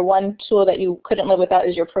mentioned that your one tool that you couldn't live without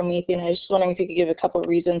is your Promethean. I was just wondering if you could give a couple of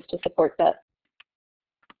reasons to support that.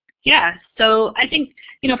 Yeah. So I think,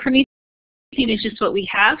 you know, Promethean is just what we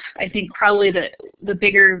have. I think probably the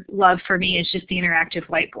bigger love for me is just the interactive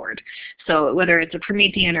whiteboard. So whether it's a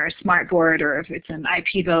Promethean or a smartboard, or if it's an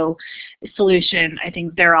IPVO solution, I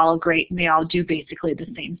think they're all great and they all do basically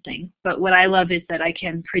the same thing. But what I love is that I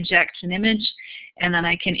can project an image and then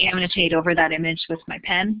I can annotate over that image with my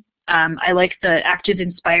pen. I like the Active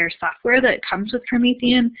Inspire software that comes with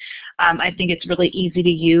Promethean. I think it's really easy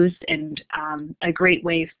to use and a great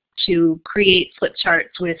way to create flip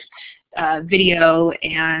charts with video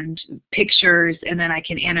and pictures, and then I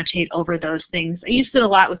can annotate over those things. I used it a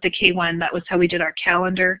lot with the K1. That was how we did our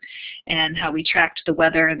calendar and how we tracked the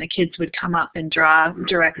weather, and the kids would come up and draw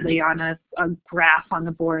directly on a graph on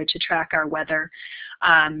the board to track our weather.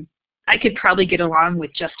 I could probably get along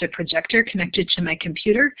with just a projector connected to my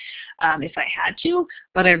computer if I had to,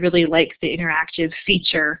 but I really like the interactive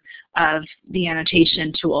feature of the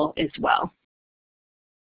annotation tool as well.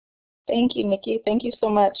 Thank you, Nikki. Thank you so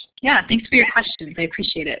much. Yeah, thanks for your questions. I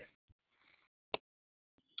appreciate it.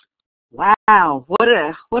 Wow, what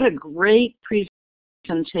a great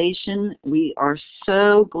presentation. We are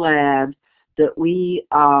so glad that we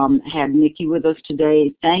had Nikki with us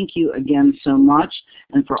today. Thank you again so much,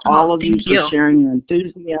 and for all of you for sharing your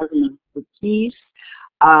enthusiasm and expertise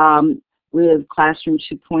with Classroom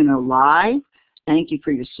 2.0 Live. Thank you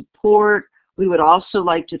for your support. We would also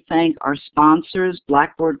like to thank our sponsors,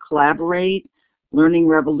 Blackboard Collaborate, Learning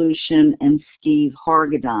Revolution, and Steve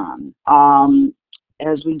Hargadon.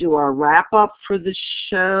 As we do our wrap-up for the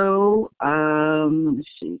show, let me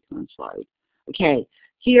see, one slide. Okay,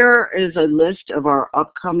 here is a list of our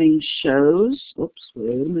upcoming shows. Oops,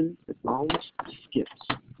 wait a minute, it always skips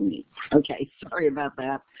me. Okay, sorry about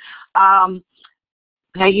that.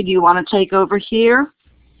 Peggy, do you want to take over here?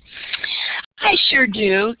 I sure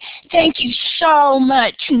do. Thank you so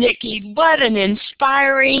much, Nikki. What an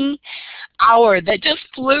inspiring hour that just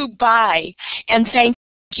flew by. And thank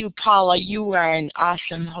you, Paula. You are an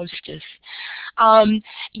awesome hostess.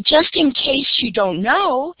 Just in case you don't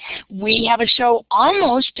know, we have a show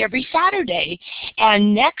almost every Saturday.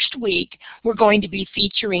 And next week, we're going to be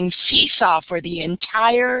featuring Seesaw for the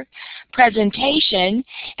entire presentation.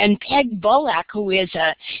 And Peg Bullock, who is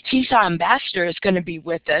a Seesaw ambassador, is going to be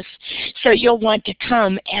with us. So you'll want to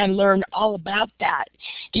come and learn all about that.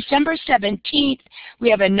 December 17th, we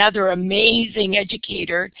have another amazing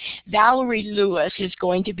educator. Valerie Lewis is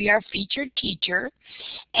going to be our featured teacher.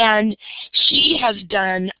 And she has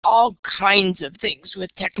done all kinds of things with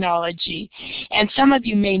technology. And some of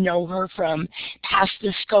you may know her from Past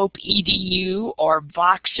the Scope EDU or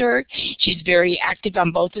Voxer. She's very active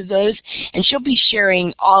on both of those. And she'll be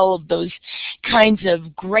sharing all of those kinds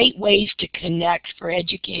of great ways to connect for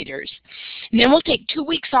educators. And then we'll take 2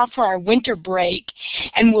 weeks off for our winter break.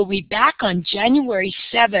 And we'll be back on January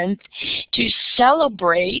 7th to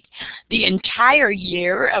celebrate the entire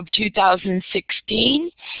year of 2016.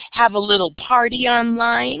 Have a little party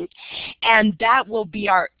online, and that will be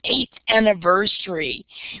our 8th anniversary.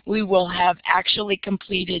 We will have actually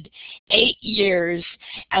completed 8 years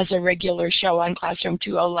as a regular show on Classroom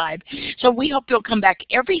 2.0 Live. So we hope you'll come back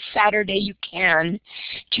every Saturday you can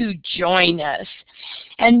to join us.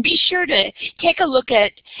 And be sure to take a look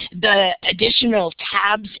at the additional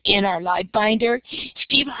tabs in our Live Binder.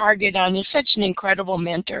 Steve Hargadon is such an incredible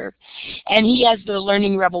mentor, and he has the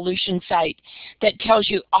Learning Revolution site that tells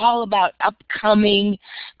you all about upcoming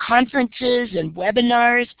conferences and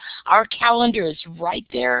webinars. Our calendar is right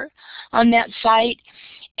there on that site,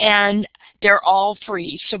 and they're all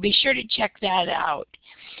free, so be sure to check that out.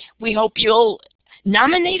 We hope you'll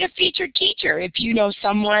nominate a featured teacher. If you know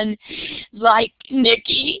someone like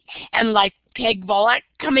Nikki and like Peg Bullock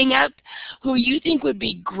coming up who you think would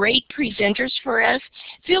be great presenters for us,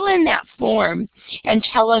 fill in that form and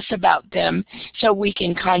tell us about them so we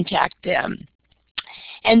can contact them.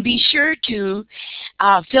 And be sure to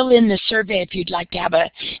fill in the survey if you'd like to have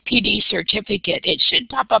a PD certificate. It should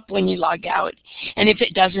pop up when you log out. And if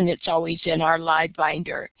it doesn't, it's always in our Live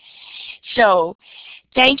Binder. So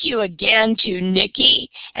thank you again to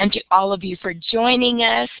Nikki and to all of you for joining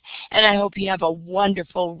us. And I hope you have a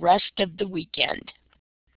wonderful rest of the weekend.